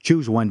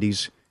 Choose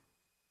Wendy's.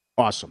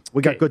 Awesome.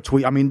 We got good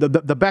tweet. I mean, the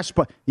best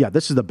part. Yeah,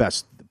 this is the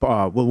best.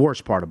 The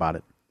worst part about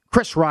it.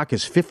 Chris Rock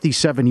is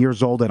 57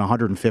 years old and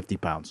 150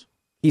 pounds.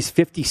 He's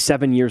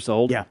 57 years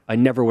old? Yeah. I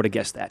never would have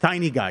guessed that.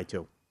 Tiny guy,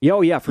 too.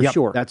 Oh, yeah, for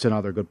sure. That's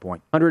another good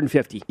point.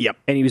 150. Yep.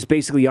 And he was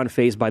basically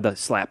unfazed by the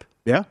slap.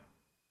 Yeah.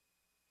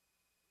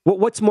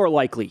 What's more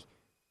likely?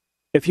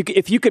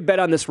 If you could bet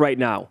on this right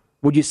now,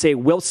 would you say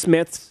Will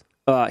Smith's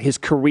his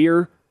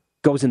career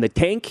goes in the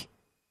tank,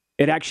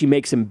 it actually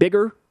makes him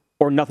bigger,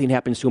 or nothing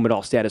happens to him at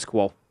all, status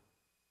quo?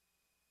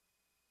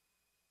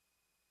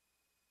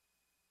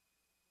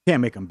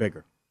 Can't make him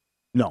bigger.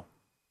 No.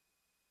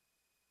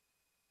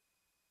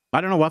 I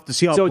don't know. We'll have to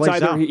see how it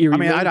plays out. I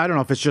mean, I don't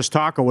know if it's just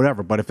talk or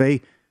whatever, but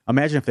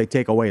imagine if they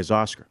take away his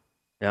Oscar.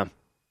 Yeah.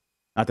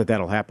 Not that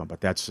that'll happen,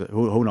 but that's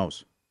who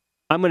knows.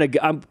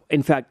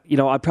 In fact,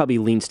 I'd probably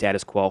lean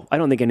status quo. I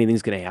don't think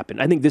anything's going to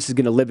happen. I think this is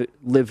going to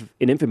live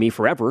in infamy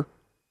forever.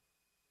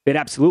 It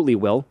absolutely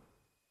will.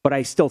 But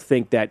I still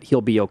think that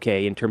he'll be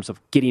okay in terms of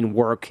getting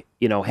work,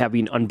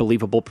 having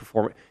unbelievable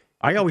performance.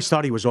 I always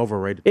thought he was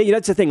overrated. Yeah,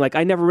 that's the thing. Like,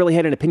 I never really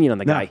had an opinion on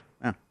the guy.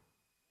 Yeah.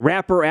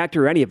 Rapper,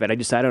 actor, any of it. I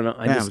don't know.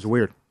 It was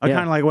weird. I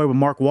kind of like the way with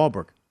Mark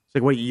Wahlberg. It's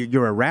like, wait,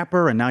 you're a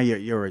rapper, and now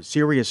you're a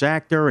serious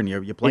actor, and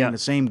you're playing the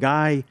same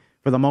guy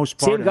for the most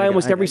part. Same guy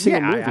almost every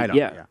single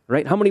movie.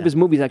 Right? How many of his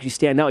movies actually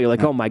stand out? You're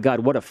like, oh my God,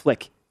 what a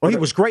flick. Well, he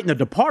was great in The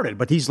Departed,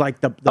 but he's like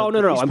the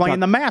he's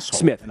playing the masshole.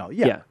 Smith.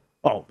 Yeah.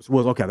 Oh,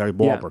 well, okay, there's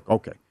Wahlberg. Yeah.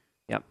 Okay.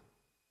 Yep.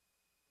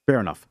 Fair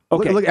enough.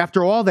 Okay. Look,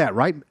 after all that,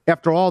 right?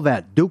 After all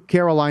that, Duke,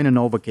 Carolina,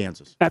 Nova,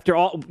 Kansas. After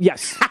all,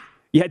 yes.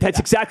 Yeah, that's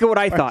exactly what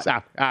I thought.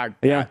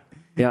 Yeah.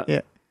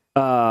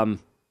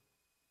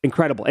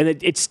 Incredible. And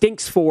it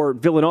stinks for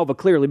Villanova,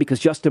 clearly, because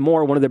Justin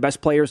Moore, one of their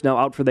best players, now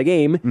out for the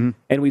game. Mm-hmm.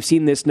 And we've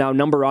seen this now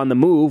number on the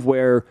move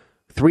where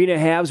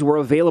 3.5s were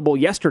available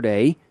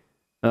yesterday.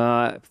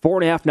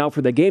 4.5 now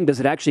for the game. Does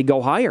it actually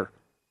go higher?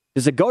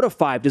 Does it go to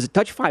 5? Does it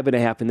touch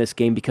 5.5 in this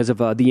game because of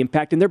the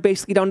impact? And they're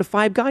basically down to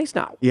 5 guys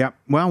now. Yeah.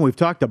 Well, we've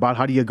talked about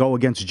how do you go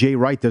against Jay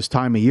Wright this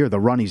time of year, the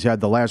run he's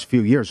had the last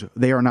few years.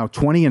 They are now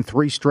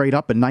 20-3 straight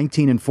up and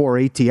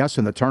 19-4 ATS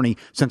in the tourney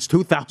since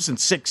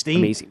 2016.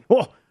 Amazing.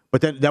 Oh,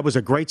 but then that was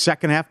a great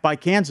second half by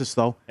Kansas,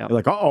 though. Yep.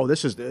 You're like,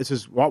 this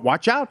is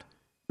watch out.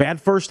 Bad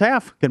first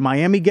half. Can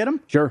Miami get him?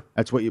 Sure.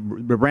 That's what you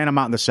ran him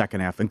out in the second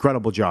half.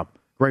 Incredible job.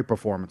 Great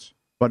performance.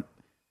 But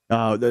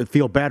I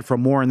feel bad for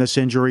Moore in this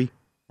injury.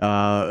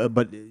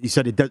 But he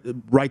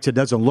said Wright said it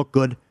doesn't look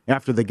good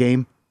after the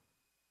game.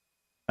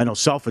 I know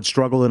Self had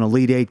struggled in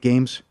Elite 8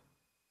 games,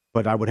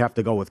 but I would have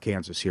to go with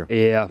Kansas here.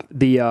 Yeah.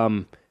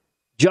 The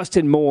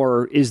Justin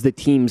Moore is the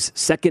team's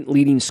second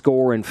leading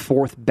scorer and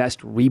fourth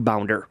best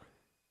rebounder.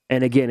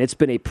 And again, it's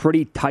been a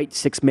pretty tight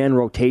 6-man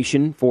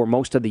rotation for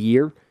most of the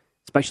year,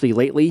 especially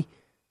lately.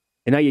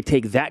 And now you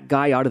take that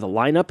guy out of the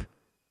lineup.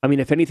 I mean,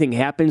 if anything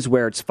happens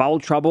where it's foul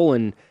trouble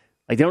and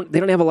like they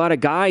don't have a lot of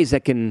guys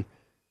that can.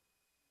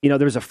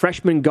 There's a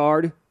freshman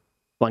guard,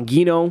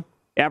 Longino,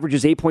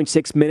 averages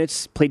 8.6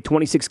 minutes, played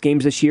 26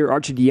 games this year.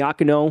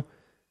 Arcidiacono,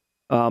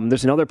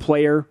 there's another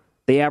player.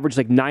 They average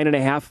like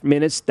 9.5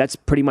 minutes. That's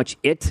pretty much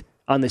it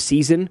on the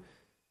season.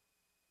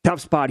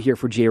 Tough spot here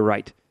for Jay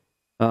Wright.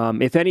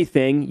 If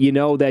anything, you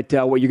know that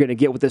what you're going to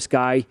get with this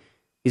guy.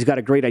 He's got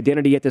a great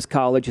identity at this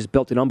college, has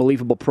built an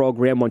unbelievable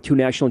program, won 2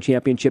 national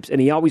championships,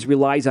 and he always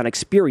relies on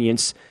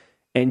experience.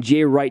 And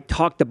Jay Wright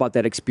talked about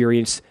that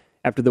experience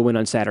after the win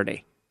on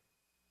Saturday.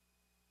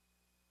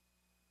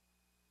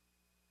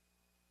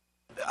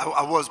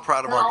 I was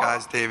proud of our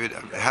guys, David,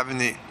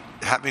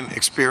 having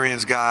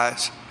experienced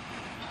guys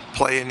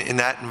playing in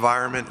that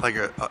environment, like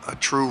a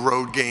true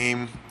road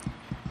game,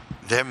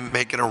 them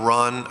making a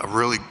run, a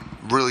really,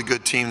 really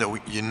good team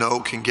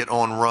that can get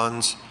on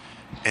runs,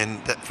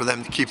 and that for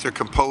them to keep their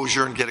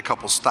composure and get a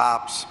couple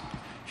stops,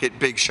 hit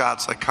big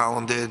shots like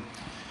Colin did.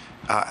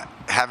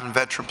 Having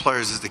veteran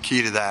players is the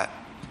key to that,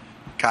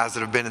 guys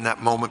that have been in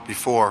that moment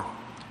before.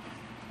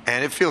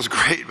 And it feels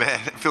great, man.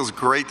 It feels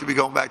great to be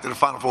going back to the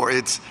Final Four.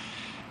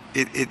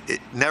 It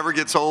never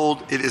gets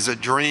old. It is a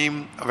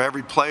dream of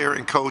every player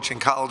and coach in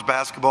college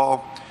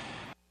basketball.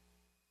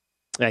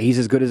 He's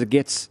as good as it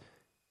gets.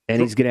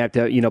 And he's going to have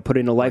to, put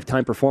in a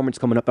lifetime performance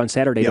coming up on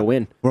Saturday to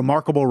win.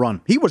 Remarkable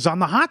run. He was on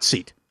the hot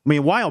seat. I mean,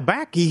 a while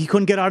back, he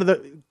couldn't get out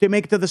of to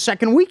make it to the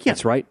second weekend.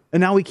 That's right.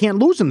 And now he can't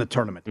lose in the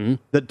tournament. Mm-hmm.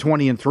 The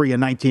 20-3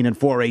 and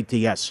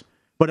 19-4 ATS.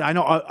 But I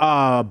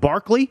know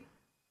Barkley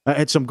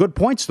had some good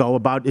points, though,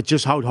 about it's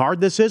just how hard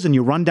this is, and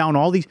you run down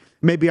all these.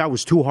 Maybe I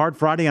was too hard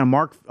Friday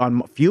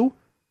on Few,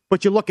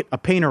 but you look at a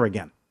Painter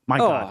again. My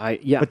God.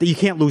 But you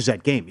can't lose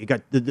that game. You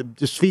got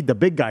just feed the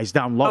big guys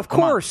down low. Of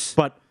course.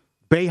 But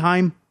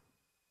Boeheim,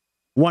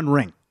 1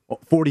 ring,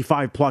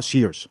 45-plus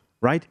years,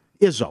 right?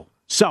 Izzo,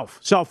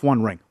 Self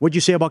 1 ring. What'd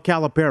you say about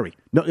Calipari?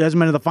 No, hasn't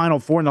been in the Final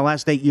Four in the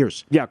last 8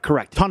 years. Yeah,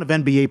 correct. Ton of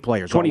NBA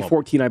players.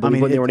 2014, I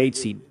believe, when they were an 8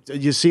 seed.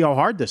 You see how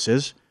hard this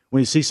is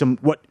when you see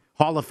what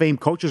Hall of Fame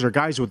coaches are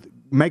guys with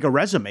mega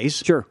resumes.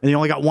 Sure. And they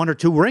only got 1 or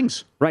 2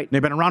 rings. Right. And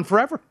they've been around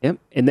forever. Yep.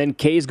 And then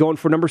Kay is going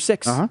for number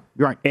 6. You're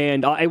right.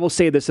 And I will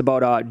say this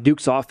about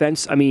Duke's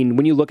offense. I mean,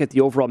 when you look at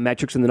the overall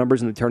metrics and the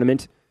numbers in the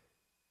tournament,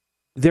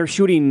 they're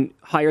shooting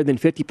higher than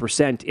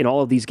 50% in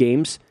all of these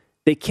games.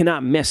 They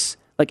cannot miss.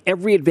 Like,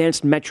 every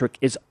advanced metric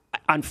is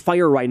on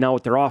fire right now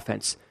with their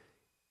offense.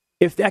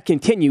 If that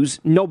continues,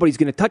 nobody's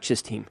going to touch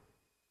this team.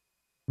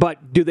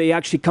 But do they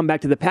actually come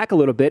back to the pack a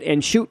little bit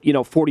and shoot,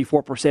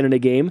 44% in a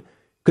game?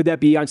 Could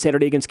that be on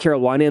Saturday against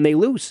Carolina and they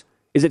lose?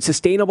 Is it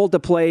sustainable to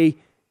play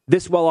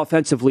this well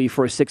offensively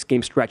for a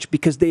 6-game stretch?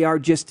 Because they are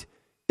just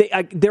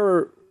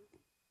they're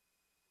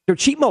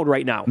cheat mode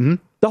right now. Mm-hmm.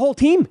 The whole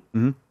team.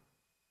 Mm-hmm.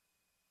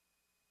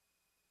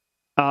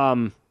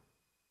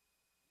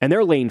 And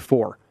they're lane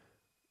 4.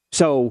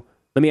 So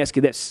let me ask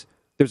you this.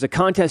 There's a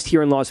contest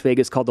here in Las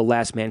Vegas called the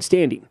Last Man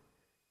Standing,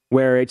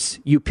 where it's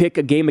you pick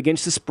a game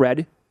against the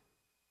spread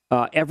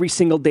every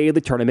single day of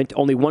the tournament.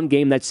 Only 1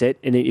 game, that's it.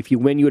 And if you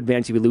win, you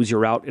advance. If you lose,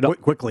 you're out.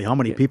 Quickly, how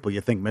many people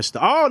you think missed?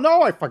 Oh,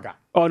 no, I forgot.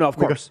 Oh, no, of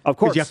course. Of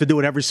course. Because you have to do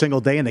it every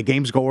single day, and the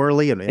games go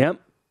early. Yep.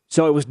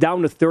 So it was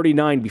down to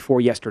 39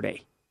 before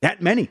yesterday.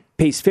 That many?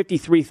 Pays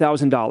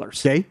 $53,000.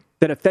 Okay.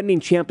 The defending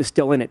champ is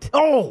still in it.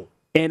 Oh!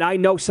 And I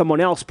know someone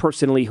else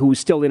personally who's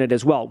still in it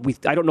as well.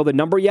 I don't know the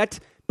number yet,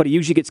 but it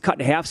usually gets cut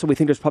in half, so we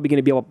think there's probably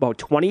going to be about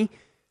 20.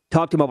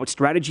 Talked to him about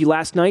strategy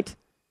last night.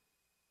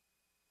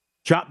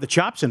 The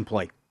chop's in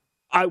play.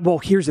 Well,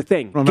 here's the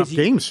thing. Enough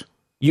games.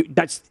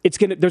 There's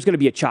going to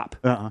be a chop.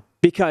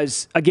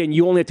 Because, again,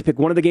 you only have to pick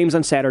one of the games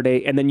on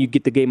Saturday, and then you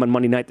get the game on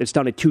Monday night. That's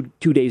down to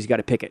two days you got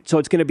to pick it. So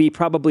it's going to be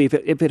probably,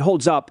 if it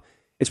holds up,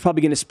 it's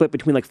probably going to split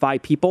between like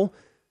 5 people.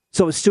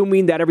 So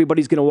assuming that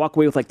everybody's going to walk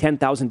away with like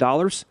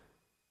 $10,000,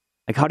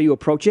 like how do you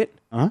approach it?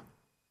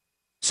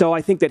 So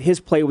I think that his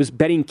play was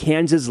betting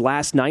Kansas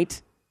last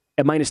night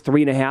at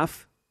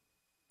 -3.5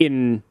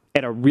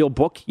 at a real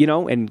book,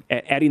 and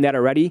adding that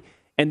already.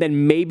 And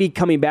then maybe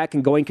coming back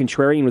and going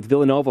contrarian with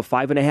Villanova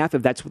 5.5,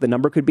 if that's what the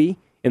number could be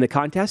in the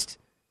contest.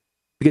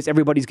 Because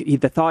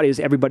the thought is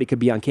everybody could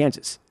be on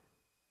Kansas,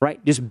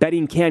 right? Just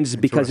betting Kansas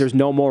because there's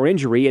no more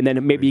injury, and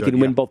then maybe you can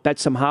win both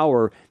bets somehow,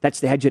 or that's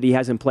the hedge that he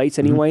has in place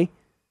anyway.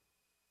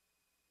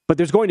 But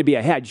there's going to be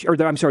a hedge, or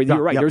I'm sorry,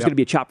 you're right. There's going to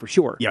be a chop for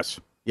sure. Yes.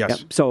 Yep.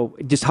 So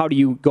just how do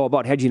you go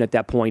about hedging at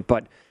that point?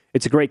 But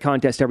it's a great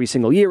contest every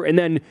single year. And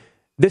then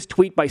this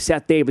tweet by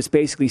Seth Davis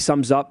basically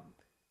sums up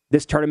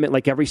this tournament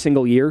like every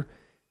single year.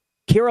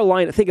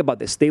 Carolina, think about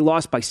this. They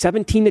lost by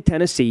 17 to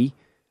Tennessee,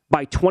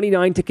 by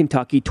 29 to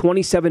Kentucky,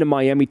 27 to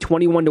Miami,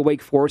 21 to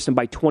Wake Forest, and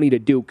by 20 to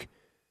Duke.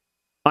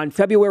 On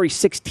February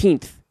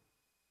 16th,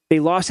 they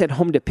lost at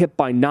home to Pitt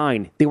by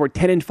 9. They were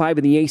 10-5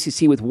 in the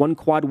ACC with one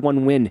quad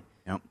one win.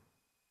 Yep.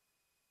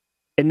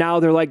 And now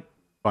they're like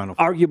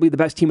arguably the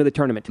best team of the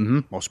tournament.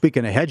 Well,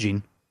 speaking of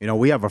hedging,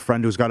 we have a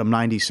friend who's got them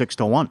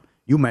 96-1.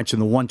 You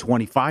mentioned the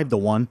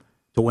 125-1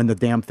 to win the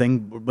damn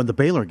thing with the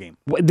Baylor game.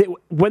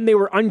 When they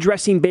were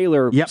undressing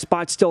Baylor,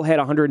 Spot still had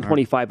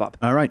 125 up.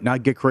 All right, now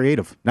get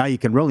creative. Now you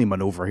can really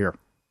maneuver here.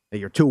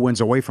 You're 2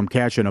 wins away from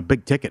cashing a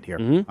big ticket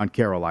here on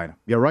Carolina.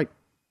 You're right.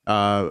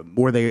 I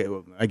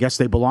guess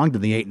they belonged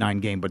in the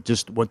 8-9 game, but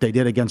just what they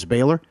did against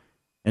Baylor,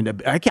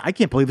 and I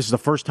can't believe this is the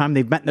first time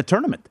they've met in a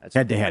tournament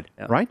head-to-head,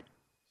 right?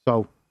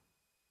 So,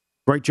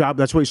 great job.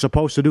 That's what you're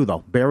supposed to do,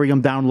 though. Bury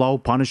them down low,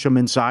 punish them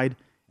inside,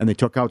 and they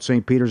took out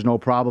St. Peter's, no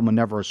problem, and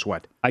never a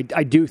sweat. I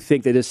do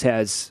think that this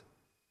has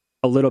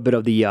a little bit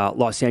of the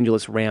Los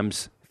Angeles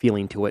Rams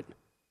feeling to it.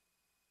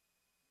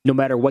 No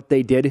matter what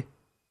they did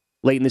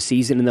late in the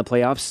season in the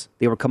playoffs,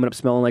 they were coming up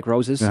smelling like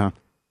roses. Yeah.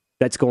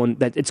 It's going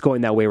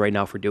that way right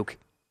now for Duke.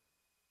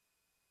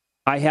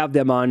 I have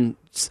them on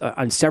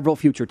several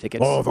future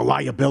tickets. Oh, the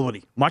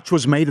liability. Much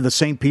was made of the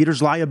St.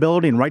 Peter's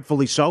liability, and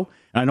rightfully so.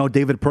 And I know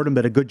David Purdom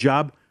did a good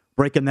job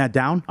breaking that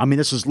down. I mean,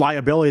 this is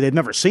liability they've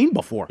never seen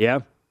before. Yeah.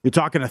 You're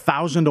talking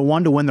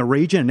 1,000-1 to win the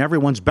region, and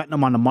everyone's betting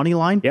them on the money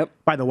line. Yep.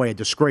 By the way, a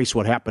disgrace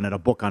what happened at a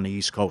book on the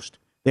East Coast.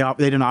 They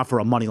didn't offer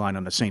a money line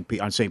on St.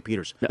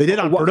 Peter's. They did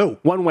on Purdue.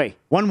 One way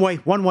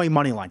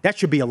money line. That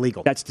should be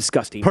illegal. That's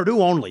disgusting.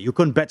 Purdue only. You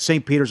couldn't bet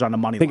St. Peter's on the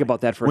money line. Think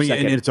about that for a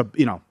second. And it's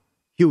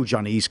huge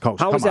on the East Coast.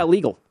 How is that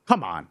legal?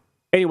 Come on.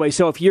 Anyway,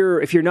 so if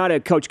you're not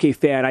a Coach K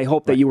fan, I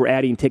hope that you were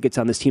adding tickets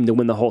on this team to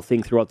win the whole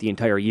thing throughout the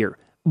entire year.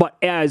 But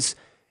as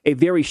a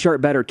very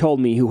sharp bettor told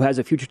me, who has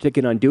a future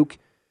ticket on Duke,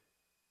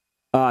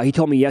 he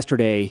told me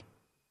yesterday,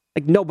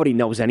 like nobody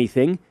knows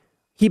anything.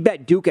 He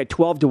bet Duke at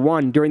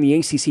 12-1 during the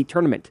ACC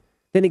tournament.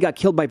 Then he got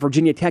killed by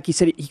Virginia Tech. He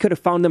said he could have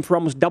found them for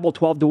almost double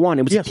 12-1.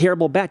 It was a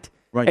terrible bet,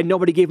 and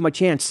nobody gave him a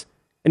chance.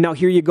 And now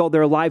here you go.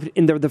 They're alive,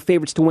 and they're the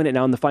favorites to win it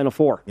now in the Final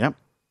Four. Yep.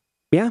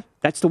 Yeah,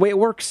 that's the way it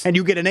works. And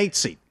you get an 8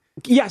 seed.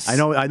 Yes. I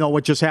know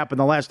what just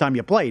happened the last time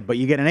you played, but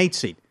you get an 8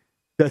 seed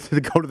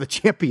to go to the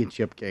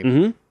championship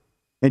game.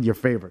 And your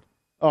favorite.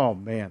 Oh,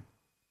 man.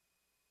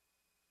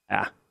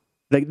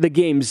 The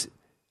games,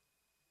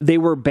 they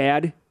were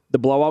bad, the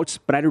blowouts,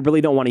 but I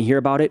really don't want to hear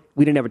about it.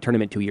 We didn't have a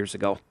tournament 2 years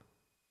ago.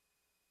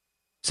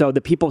 So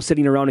the people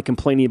sitting around and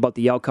complaining about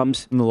the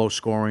outcomes. And the low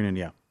scoring,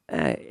 and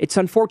it's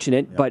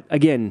unfortunate, but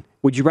again,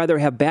 would you rather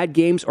have bad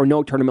games or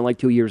no tournament like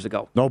 2 years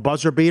ago? No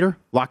buzzer beater?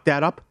 Lock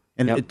that up?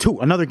 And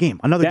another game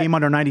under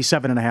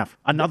 97.5.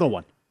 Another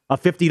one. A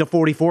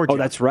 50-44. Oh,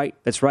 that's right.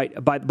 That's right.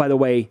 By the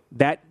way,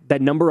 that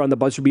number on the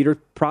buzzer beater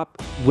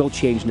prop will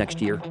change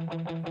next year.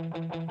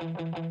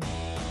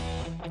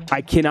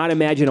 I cannot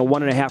imagine a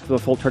 1.5 for the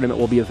full tournament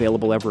will be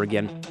available ever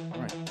again.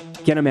 All right.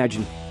 Can't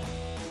imagine.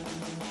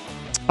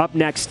 Up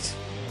next,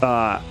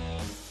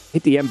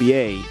 hit the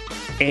NBA,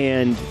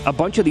 and a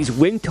bunch of these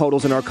win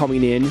totals are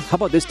coming in. How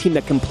about this team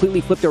that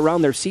completely flipped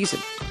around their season?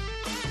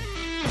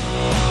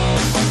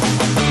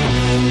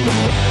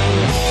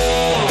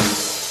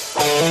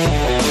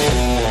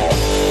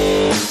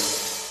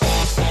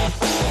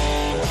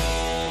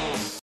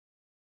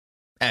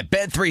 At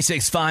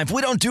Bet365,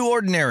 we don't do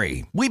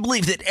ordinary. We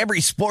believe that every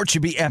sport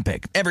should be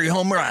epic. Every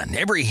home run,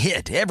 every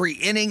hit, every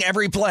inning,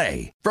 every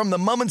play. From the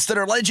moments that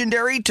are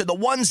legendary to the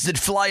ones that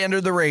fly under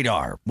the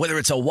radar. Whether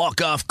it's a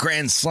walk-off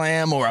grand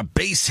slam or a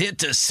base hit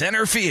to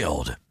center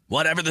field.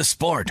 Whatever the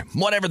sport,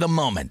 whatever the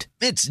moment.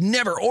 It's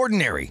never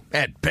ordinary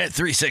at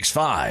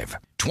Bet365.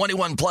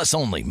 21 plus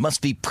only. Must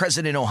be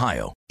present in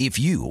Ohio. If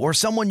you or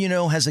someone you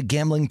know has a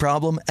gambling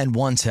problem and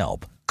wants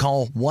help,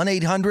 call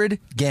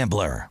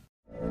 1-800-GAMBLER.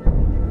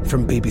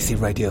 From BBC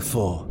Radio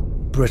 4,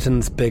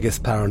 Britain's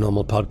biggest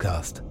paranormal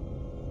podcast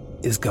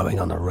is going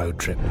on a road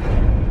trip.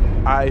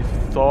 I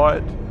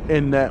thought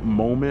in that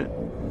moment,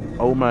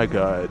 oh my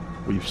God,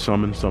 we've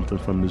summoned something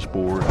from this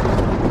board.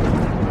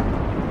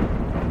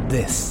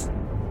 This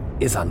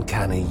is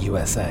Uncanny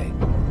USA.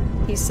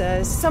 He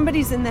says,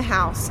 somebody's in the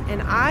house,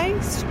 and I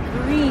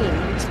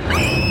screamed.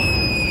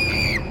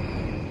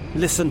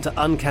 Listen to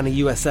Uncanny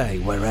USA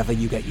wherever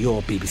you get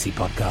your BBC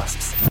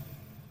podcasts,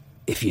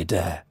 if you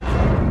dare.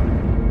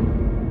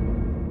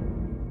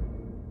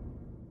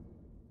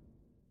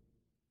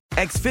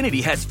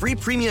 Xfinity has free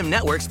premium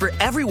networks for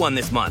everyone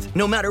this month,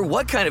 no matter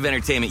what kind of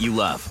entertainment you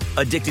love.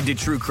 Addicted to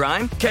true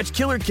crime? Catch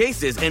killer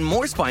cases and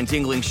more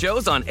spine-tingling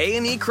shows on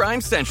A&E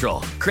Crime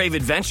Central. Crave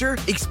adventure?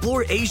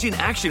 Explore Asian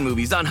action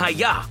movies on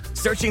Hi-Ya.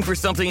 Searching for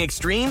something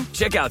extreme?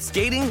 Check out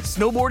skating,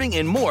 snowboarding,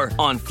 and more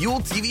on Fuel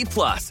TV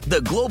Plus,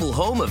 the global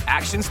home of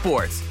action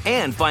sports.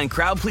 And find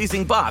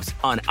crowd-pleasing bops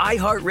on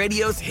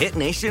iHeartRadio's Hit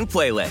Nation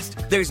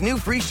playlist. There's new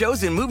free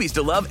shows and movies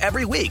to love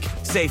every week.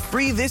 Say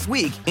free this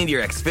week in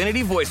your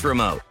Xfinity voice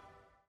remote.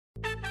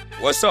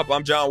 What's up?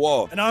 I'm John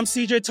Wall. And I'm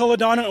CJ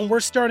Toledano, and we're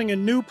starting a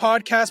new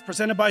podcast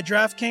presented by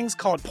DraftKings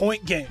called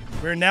Point Game.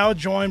 We're now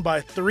joined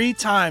by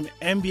three-time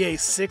NBA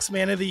Sixth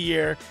Man of the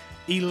Year,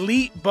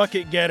 elite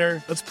bucket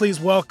getter. Let's please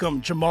welcome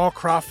Jamal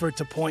Crawford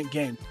to Point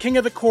Game. King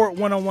of the Court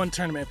one-on-one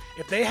tournament.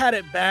 If they had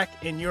it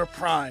back in your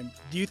prime,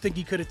 do you think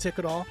you could have took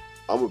it all?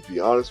 I'm going to be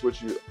honest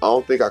with you. I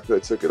don't think I could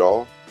have took it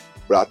all,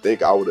 but I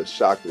think I would have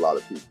shocked a lot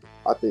of people.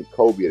 I think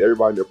Kobe and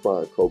everybody in their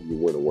prime, Kobe would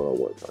win a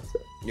one-on-one contest.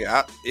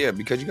 Yeah,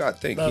 because you got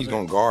to think he's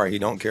going to guard. He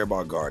don't care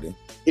about guarding.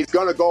 He's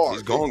going to guard.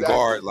 He's going to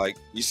guard. Like,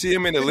 you see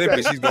him in the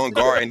Olympics, he's going to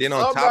guard. And then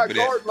on top of that. I'm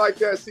not guarding like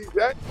that,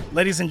 CJ.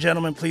 Ladies and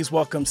gentlemen, please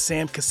welcome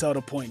Sam Cassell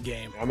to Point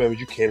Game. I remember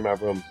you came out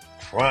from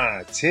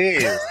prime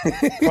 10.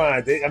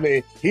 I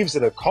mean, he was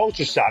in a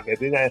culture shock. And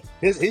then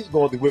he's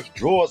going through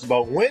withdrawals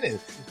about winning.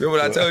 Remember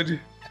what I told you?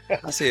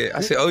 I said,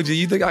 OG,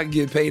 you think I can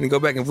get paid and go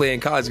back and play in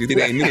college because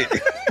it ain't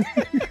it?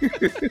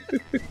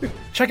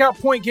 Check out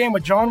Point Game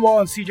with John Wall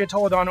and CJ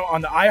Toledano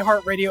on the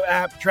iHeartRadio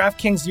app,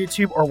 DraftKings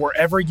YouTube, or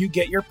wherever you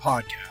get your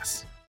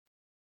podcasts.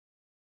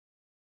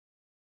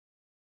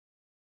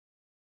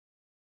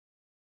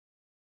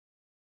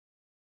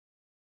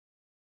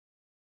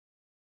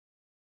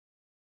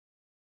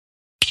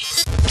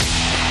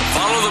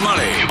 Follow the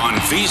money on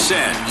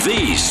VSiN,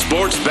 the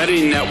Sports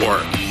Betting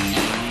Network.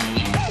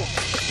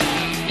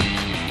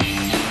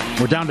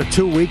 We're down to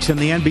 2 weeks in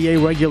the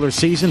NBA regular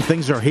season.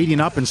 Things are heating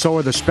up, and so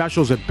are the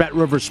specials at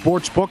BetRivers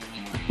Sportsbook.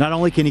 Not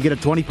only can you get a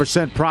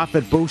 20%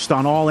 profit boost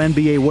on all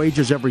NBA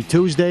wagers every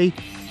Tuesday,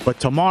 but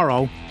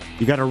tomorrow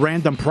you got a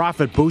random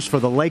profit boost for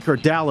the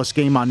Laker-Dallas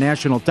game on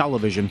national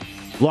television.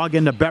 Log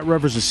into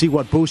BetRivers to see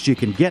what boost you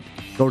can get.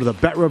 Go to the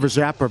BetRivers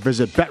app or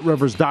visit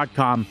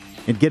BetRivers.com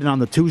and get in on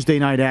the Tuesday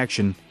night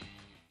action.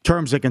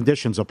 Terms and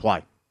conditions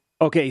apply.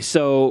 Okay,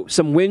 so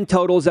some win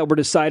totals that were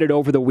decided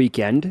over the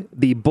weekend.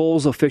 The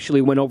Bulls officially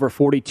went over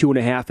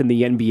 42.5 in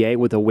the NBA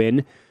with a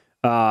win.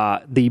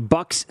 The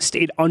Bucks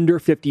stayed under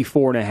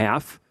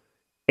 54.5.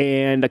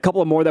 And a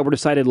couple of more that were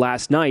decided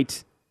last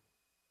night.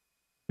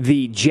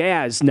 The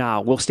Jazz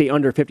now will stay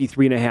under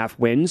 53.5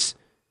 wins,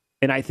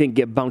 and I think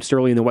get bounced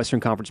early in the Western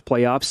Conference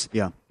playoffs.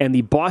 Yeah. And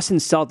the Boston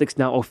Celtics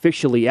now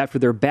officially, after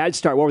their bad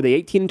start, what were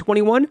they,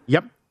 18-21?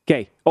 Yep.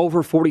 Okay,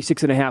 over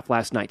 46.5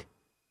 last night.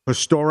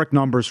 Historic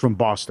numbers from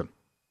Boston.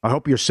 I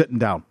hope you're sitting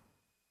down.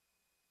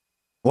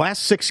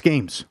 Last 6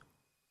 games,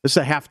 this is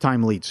a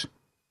halftime leads.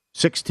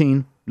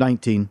 16,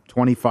 19,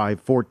 25,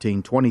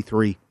 14,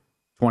 23,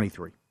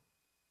 23.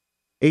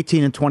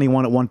 18 and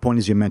 21 at one point,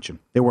 as you mentioned.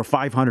 They were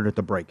 500 at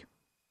the break.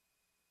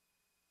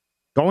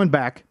 Going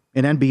back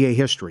in NBA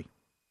history,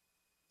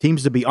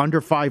 teams to be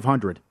under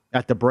 500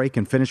 at the break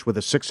and finish with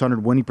a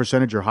 600 winning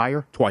percentage or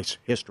higher, twice.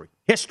 History.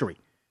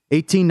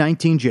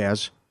 18-19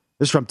 Jazz.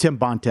 This is from Tim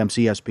Bontemps,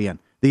 ESPN.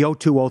 The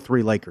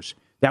 02-03 Lakers.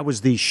 That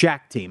was the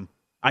Shaq team.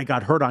 I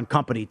got hurt on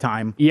company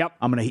time. Yep.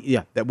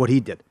 That's what he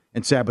did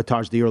and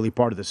sabotaged the early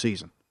part of the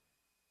season.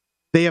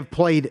 They have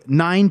played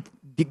 9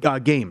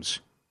 games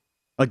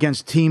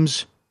against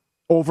teams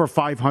over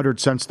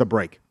 500 since the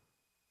break.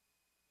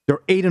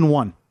 They're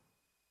 8-1.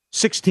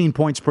 16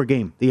 points per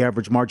game, the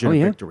average margin of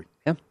victory.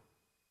 Yeah.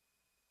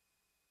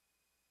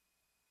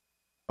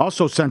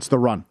 Also since the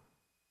run.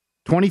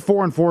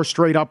 24-4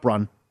 straight up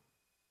run.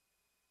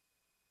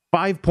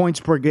 5 points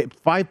per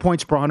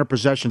 100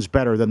 possessions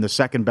better than the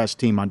second best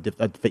team on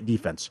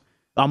defense.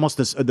 Almost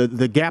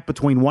the gap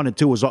between 1 and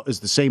 2 is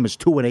the same as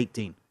 2 and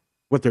 18.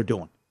 What they're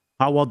doing,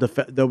 how well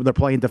they're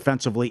playing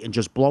defensively and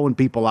just blowing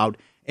people out,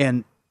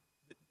 and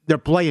they're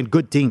playing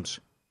good teams.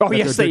 Oh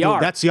yes, they are.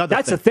 That's the other.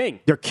 That's the thing.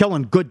 They're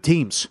killing good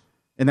teams,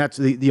 and that's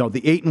the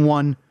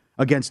 8-1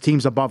 against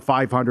teams above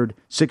 500,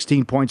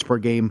 16 points per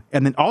game,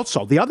 and then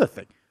also the other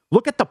thing.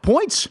 Look at the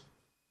points.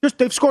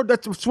 They've scored,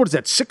 what is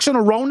that, 6 in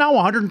a row now?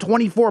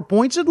 124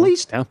 points at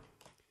least? Yeah.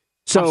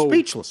 So, I'm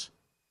speechless.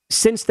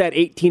 Since that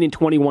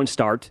 18-21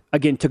 start,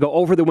 again, to go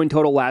over the win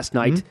total last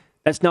night,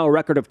 that's now a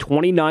record of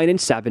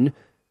 29-7.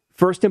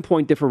 First in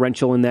point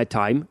differential in that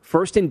time.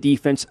 First in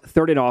defense,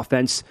 third in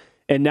offense,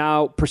 and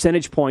now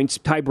percentage points,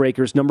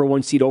 tiebreakers, number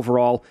 1 seed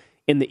overall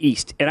in the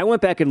East. And I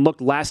went back and looked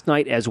last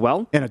night as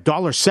well. And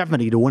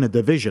 $1.70 to win a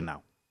division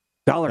now.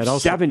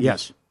 $1.70?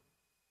 Yes.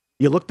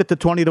 You looked at the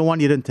 20-1,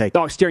 you didn't take.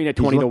 Oh, staring at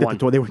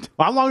 20-1.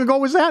 How long ago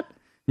was that?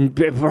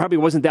 It probably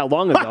wasn't that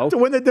long ago. To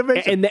win the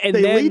division. And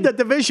they lead the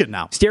division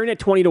now. Staring at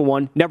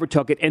 20-1, never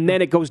took it. And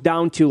then it goes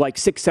down to like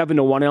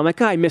 6-7-1. And I'm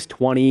like, I missed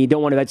 20.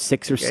 Don't want to bet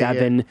 6 or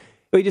 7. Yeah.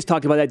 We just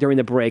talked about that during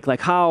the break.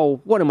 Like,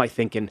 what am I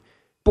thinking?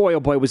 boy, oh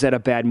boy, was that a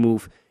bad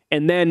move.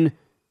 And then,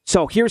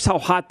 so here's how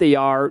hot they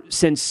are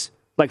since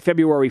like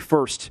February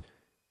 1st.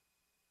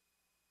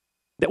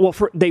 Well,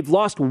 they've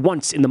lost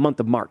once in the month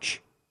of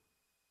March.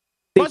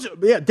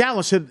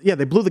 Dallas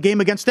they blew the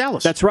game against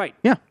Dallas. That's right.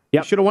 Yeah.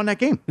 Yep. Should have won that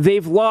game.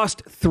 They've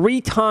lost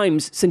 3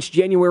 times since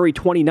January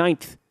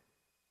 29th.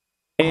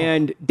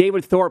 And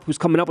David Thorpe, who's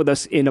coming up with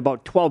us in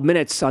about 12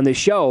 minutes on this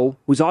show,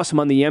 who's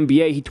awesome on the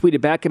NBA, he tweeted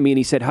back at me and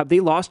he said, have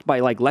they lost by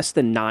like less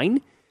than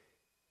 9?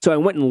 So I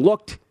went and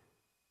looked.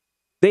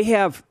 They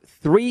have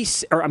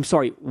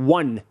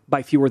 1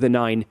 by fewer than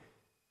 9.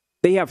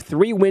 They have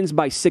 3 wins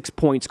by 6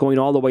 points going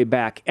all the way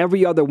back.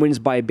 Every other win's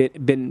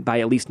been by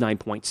at least 9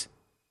 points.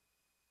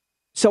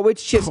 So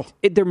it's just,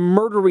 they're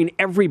murdering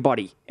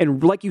everybody.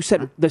 And like you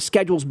said, the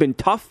schedule's been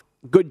tough.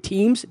 Good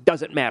teams,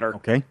 doesn't matter.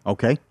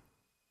 Okay.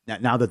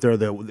 Now that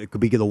they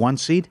could be the 1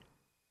 seed,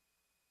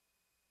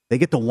 they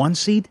get the 1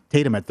 seed.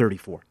 Tatum at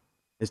 34.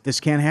 This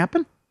can't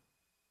happen.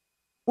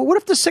 Well, what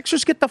if the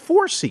Sixers get the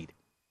 4 seed,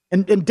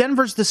 and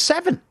Denver's the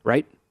 7?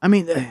 Right. I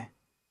mean,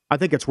 I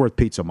think it's worth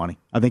pizza money.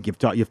 I think you've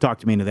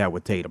talked me into that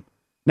with Tatum.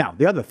 Now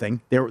the other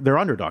thing, they're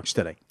underdogs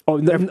today.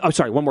 I'm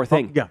sorry. One more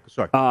thing.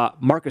 Sorry.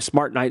 Marcus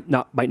Smart might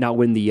not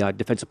win the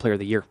Defensive Player of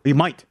the Year. He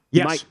might.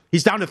 Yes.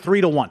 He's down to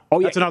 3-1. Oh,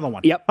 yeah. That's another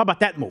one. Yep. How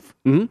about that move?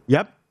 Mm-hmm.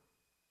 Yep.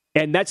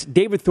 And that's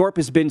David Thorpe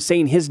has been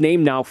saying his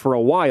name now for a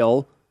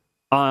while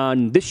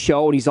on this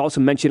show, and he's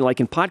also mentioned it like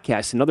in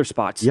podcasts and other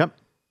spots. Yep.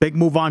 Big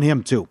move on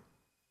him, too.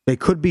 They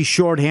could be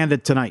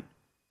shorthanded tonight.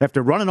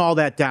 After running all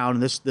that down,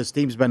 and this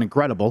team's been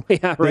incredible. Yeah,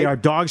 right. They are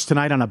dogs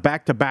tonight on a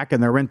back-to-back,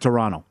 and they're in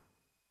Toronto.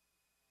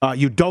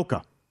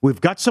 Udoka. We've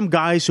got some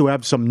guys who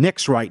have some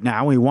nicks right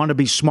now, and we want to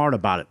be smart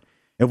about it.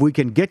 If we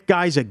can get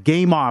guys a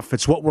game off,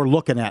 it's what we're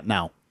looking at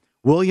now.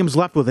 Williams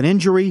left with an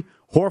injury.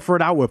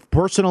 Horford out with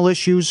personal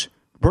issues.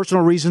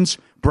 Personal reasons,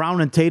 Brown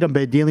and Tatum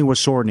been dealing with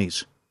sore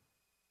knees.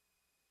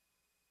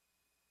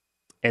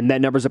 And that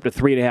number's up to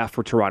 3.5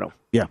 for Toronto.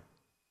 Yeah.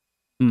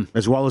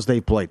 As well as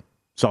they've played.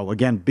 So,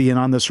 again, being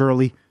on this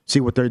early,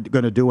 see what they're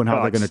going to do and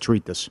how they're going to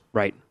treat this.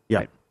 Right. Yeah.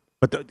 Right.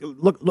 But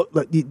look,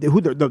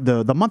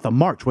 the month of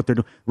March, what they're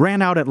doing,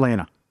 ran out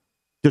Atlanta,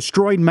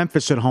 destroyed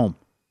Memphis at home,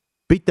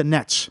 beat the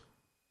Nets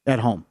at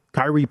home.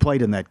 Kyrie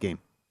played in that game.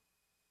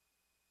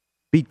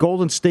 Beat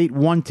Golden State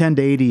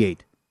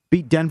 110-88.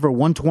 Beat Denver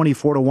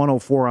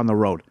 124-104 on the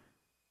road.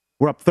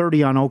 We're up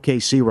 30 on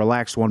OKC,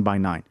 relaxed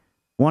 1-9.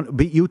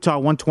 Beat Utah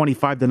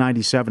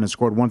 125-97 and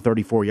scored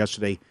 134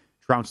 yesterday,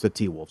 trounced the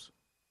T-Wolves.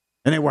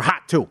 And they were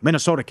hot, too.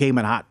 Minnesota came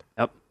in hot.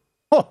 Yep.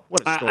 Oh,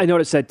 what a story. I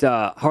noticed that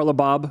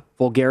Harlabob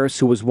Vulgaris,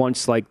 who was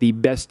once like the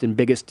best and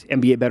biggest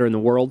NBA bettor in the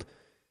world,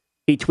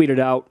 he tweeted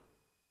out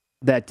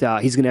that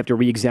he's going to have to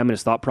re-examine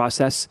his thought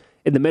process.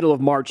 In the middle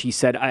of March, he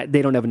said,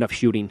 they don't have enough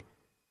shooting.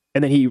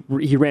 And then he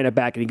ran it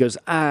back and he goes,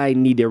 I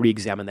need to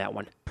re-examine that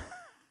one.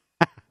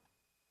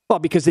 Well,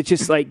 because it's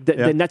just like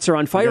the Nets are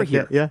on fire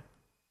here. Yeah.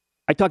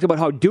 I talked about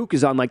how Duke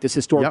is on like this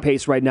historic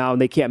pace right now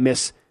and they can't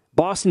miss.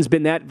 Boston's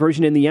been that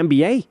version in the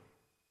NBA.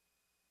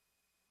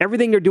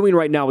 Everything they're doing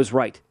right now is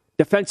right.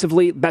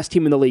 Defensively, best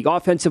team in the league.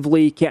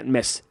 Offensively, can't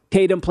miss.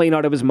 Tatum playing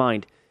out of his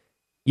mind.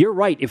 You're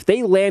right. If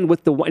they land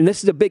with the one, and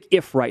this is a big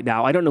if right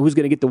now. I don't know who's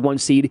going to get the 1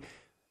 seed,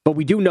 but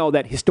we do know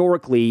that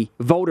historically,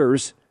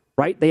 voters,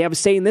 right? They have a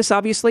say in this,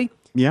 obviously.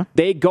 Yeah.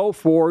 They go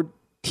for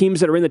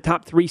teams that are in the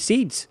top 3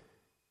 seeds.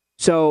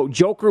 So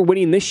Joker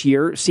winning this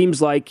year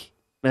seems like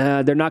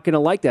they're not going to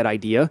like that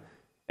idea.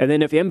 And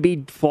then if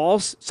Embiid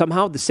falls,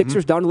 somehow the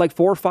Sixers down to like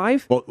 4 or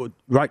 5? Well,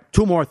 right.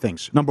 2 more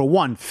things. Number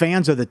 1,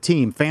 fans of the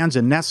team, fans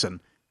in Nesson.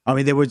 I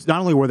mean, not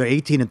only were they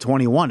 18 and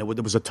 21,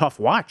 it was a tough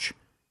watch.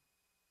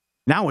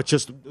 Now it's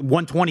just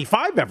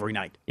 125 every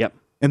night. Yep.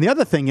 And the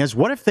other thing is,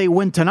 what if they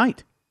win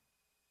tonight?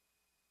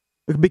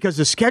 Because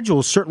the schedule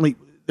is certainly,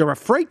 they're a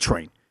freight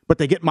train. But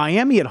they get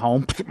Miami at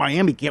home.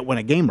 Miami can't win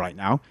a game right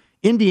now.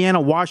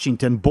 Indiana,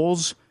 Washington,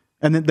 Bulls,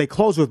 and then they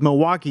close with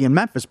Milwaukee and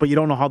Memphis, but you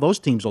don't know how those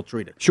teams will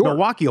treat it. Sure.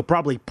 Milwaukee will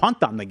probably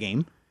punt on the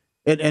game,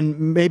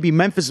 and maybe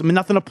Memphis,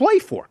 nothing to play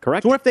for.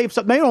 Correct. So what if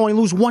they only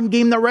lose 1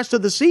 game the rest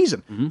of the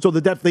season? Mm-hmm. So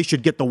they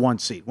should get the 1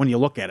 seed when you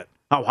look at it,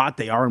 how hot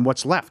they are and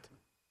what's left.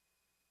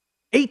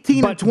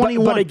 18 and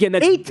 21. But again,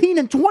 that's 18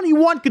 and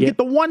 21 could get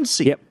the 1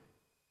 seed. Yep.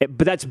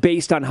 But that's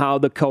based on how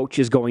the coach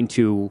is going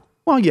to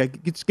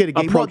it's get a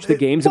game. approach the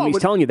games. And he's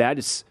telling you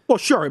that. Well,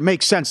 sure, it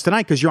makes sense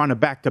tonight because you're on a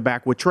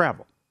back-to-back with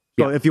travel.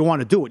 So if you want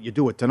to do it, you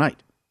do it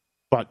tonight.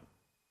 But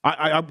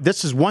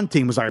this is one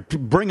team was like,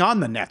 bring on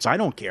the Nets. I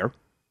don't care.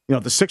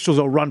 The Sixers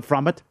will run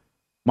from it.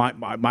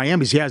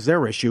 Miami's has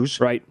their issues.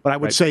 Right. But I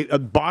would say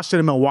Boston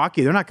and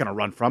Milwaukee, they're not going to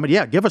run from it.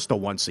 Yeah, give us the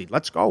 1 seed.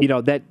 Let's go.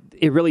 That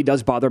it really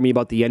does bother me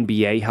about the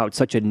NBA, how it's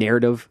such a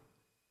narrative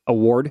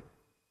award,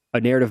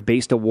 a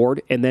narrative-based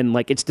award, and then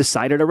it's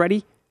decided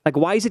already. Like,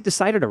 why is it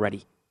decided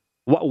already?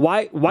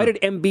 Why did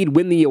Embiid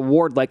win the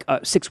award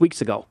 6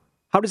 weeks ago?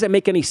 How does that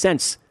make any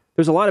sense?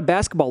 There's a lot of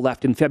basketball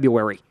left in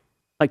February.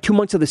 2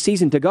 months of the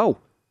season to go.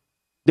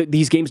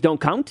 These games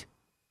don't count?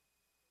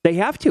 They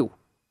have to.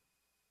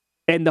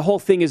 And the whole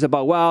thing is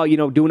about,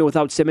 doing it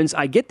without Simmons.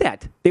 I get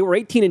that. They were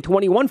 18 and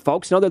 21,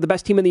 folks. Now they're the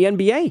best team in the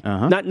NBA.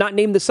 Uh-huh. Not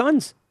named the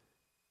Suns.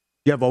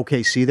 You have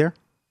OKC there.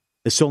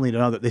 They still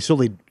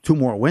need 2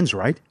 more wins,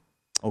 right?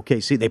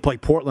 OKC. They play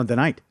Portland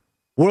tonight.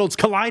 Worlds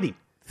colliding.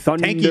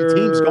 Thunder, Tanky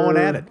teams going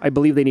at it. I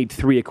believe they need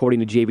 3 according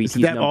to JVT's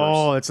numbers.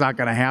 Oh, it's not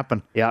going to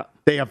happen. Yeah.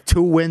 They have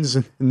 2 wins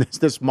in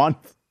this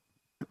month.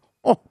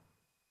 Oh.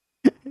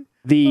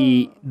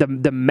 The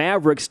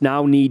Mavericks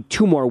now need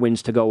 2 more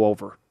wins to go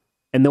over.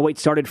 And the wait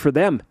started for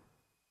them.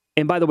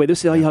 And by the way,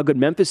 this is how good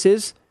Memphis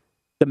is.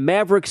 The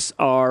Mavericks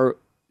are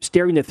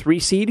staring the 3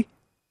 seed.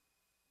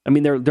 I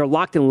mean, they're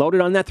locked and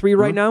loaded on that 3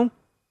 right now.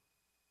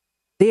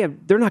 They're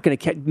not going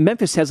to catch.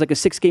 Memphis has like a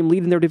 6-game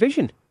lead in their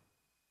division.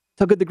 That's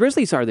how good the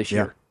Grizzlies are this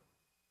year.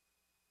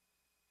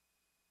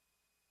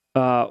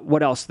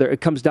 What else?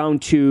 It comes down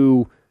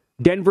to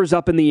Denver's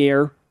up in the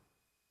air.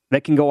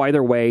 That can go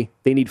either way.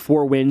 They need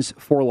 4 wins,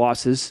 4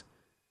 losses.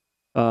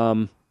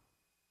 The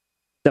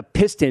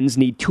Pistons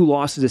need 2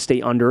 losses to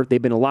stay under.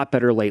 They've been a lot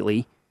better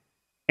lately.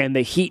 And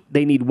the Heat,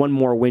 they need 1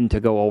 more win to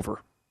go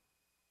over.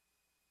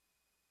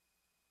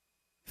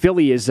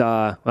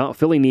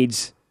 Philly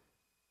needs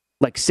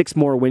like 6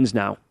 more wins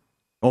now.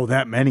 Oh,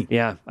 that many?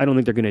 Yeah, I don't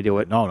think they're going to do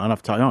it. No, not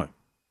enough time. No.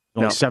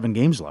 Only 7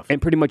 games left.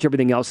 And pretty much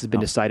everything else has been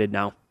decided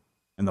now.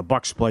 And the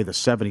Bucks play the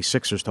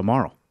 76ers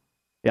tomorrow.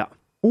 Yeah.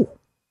 Ooh.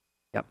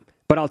 Yep.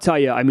 But I'll tell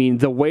you, I mean,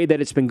 the way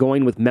that it's been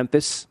going with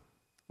Memphis,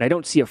 I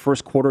don't see a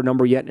first quarter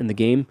number yet in the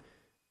game,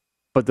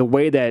 but the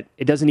way that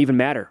it doesn't even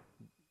matter.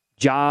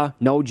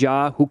 No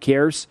Ja, who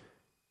cares?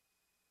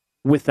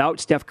 Without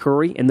Steph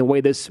Curry and the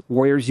way this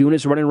Warriors unit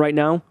is running right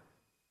now,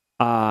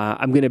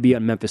 I'm going to be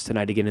on Memphis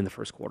tonight again in the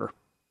first quarter.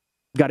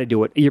 Got to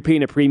do it. You're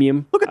paying a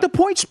premium. Look at the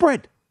point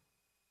spread.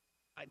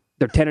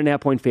 They're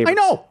 10.5-point favorites.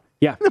 I know.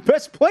 Yeah. The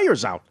best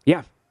players out.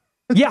 Yeah.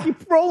 Yeah.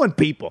 Keep rolling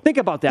people. Think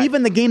about that.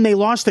 Even the game they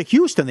lost to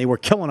Houston, they were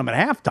killing them at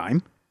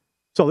halftime.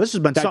 So this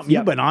has been something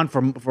you've been on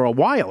for a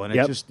while. And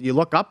it's just, you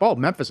look up,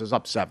 Memphis is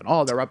up 7.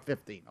 Oh, they're up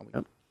 15.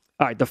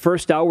 All right, the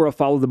first hour of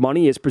Follow the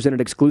Money is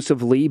presented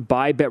exclusively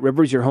by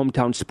BetRivers, your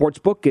hometown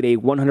sportsbook. Get a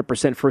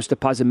 100% first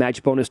deposit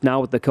match bonus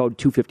now with the code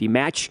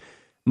 250MATCH.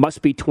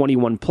 Must be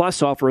 21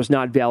 plus. Offer is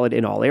not valid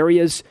in all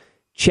areas.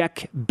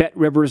 Check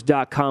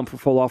BetRivers.com for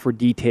full offer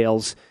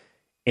details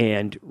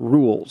and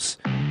rules.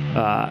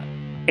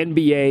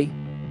 NBA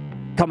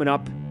coming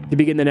up to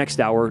begin the next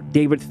hour.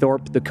 David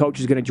Thorpe, the coach,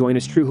 is going to join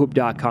us.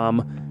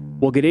 TrueHoop.com.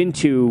 We'll get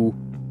into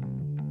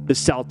the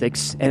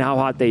Celtics and how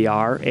hot they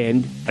are,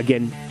 and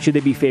again, should they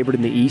be favored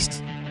in the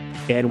East,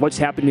 and what's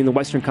happening in the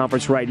Western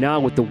Conference right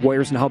now with the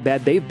Warriors and how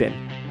bad they've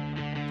been.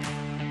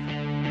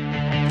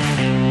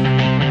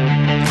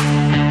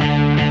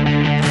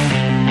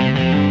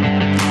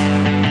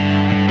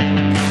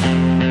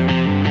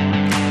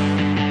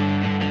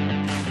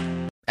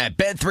 At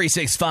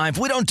Bet365,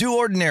 we don't do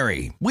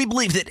ordinary. We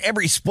believe that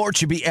every sport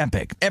should be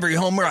epic. Every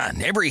home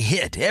run, every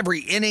hit,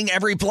 every inning,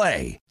 every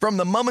play. From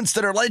the moments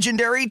that are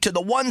legendary to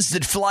the ones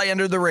that fly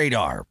under the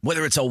radar.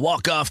 Whether it's a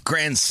walk-off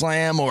grand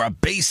slam or a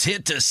base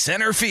hit to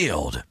center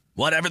field.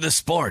 Whatever the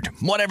sport,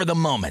 whatever the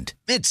moment.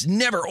 It's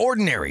never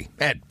ordinary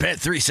at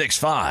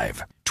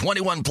Bet365.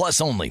 21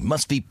 plus only.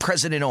 Must be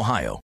present in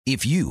Ohio.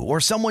 If you or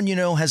someone you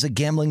know has a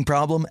gambling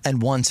problem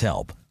and wants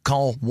help,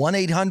 call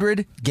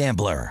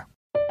 1-800-GAMBLER.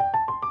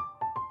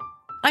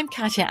 I'm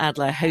Katya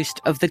Adler, host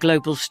of The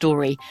Global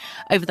Story.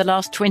 Over the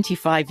last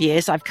 25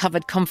 years, I've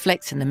covered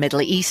conflicts in the Middle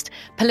East,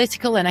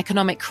 political and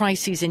economic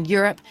crises in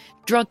Europe,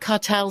 drug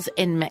cartels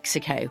in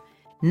Mexico.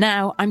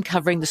 Now I'm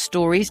covering the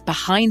stories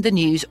behind the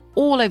news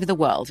all over the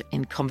world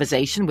in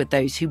conversation with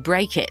those who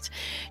break it.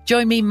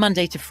 Join me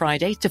Monday to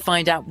Friday to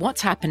find out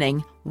what's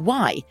happening,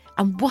 why,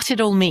 and what it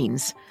all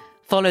means.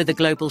 Follow The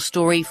Global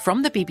Story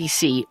from the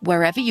BBC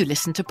wherever you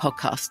listen to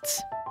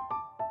podcasts.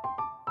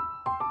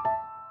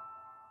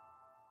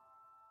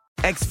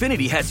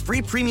 Xfinity has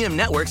free premium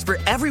networks for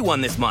everyone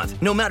this month,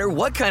 no matter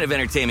what kind of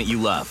entertainment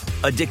you love.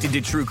 Addicted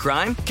to true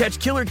crime? Catch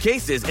killer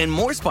cases and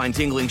more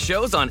spine-tingling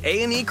shows on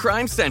A&E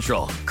Crime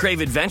Central. Crave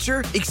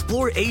adventure?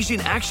 Explore Asian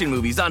action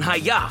movies on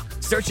Hi-YAH.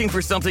 Searching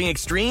for something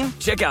extreme?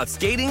 Check out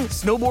skating,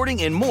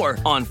 snowboarding, and more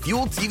on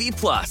Fuel TV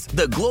Plus,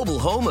 the global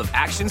home of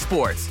action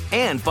sports.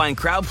 And find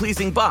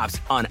crowd-pleasing bops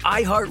on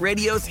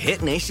iHeartRadio's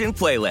Hit Nation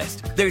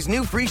playlist. There's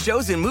new free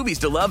shows and movies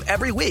to love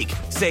every week.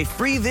 Say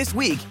free this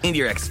week in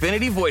your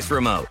Xfinity voice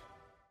remote.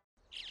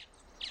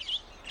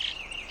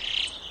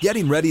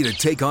 Getting ready to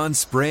take on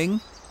spring?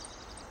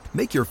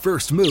 Make your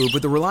first move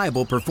with the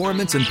reliable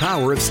performance and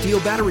power of Steel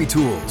battery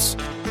tools.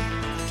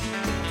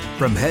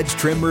 From hedge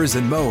trimmers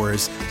and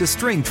mowers to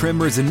string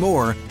trimmers and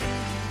more,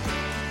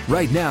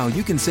 right now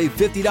you can save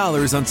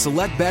 $50 on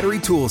select battery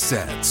tool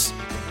sets.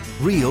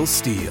 Real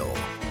Steel.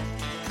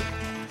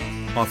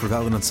 Offer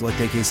valid on select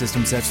AK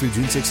system sets through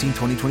June 16,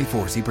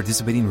 2024. See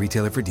participating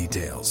retailer for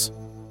details.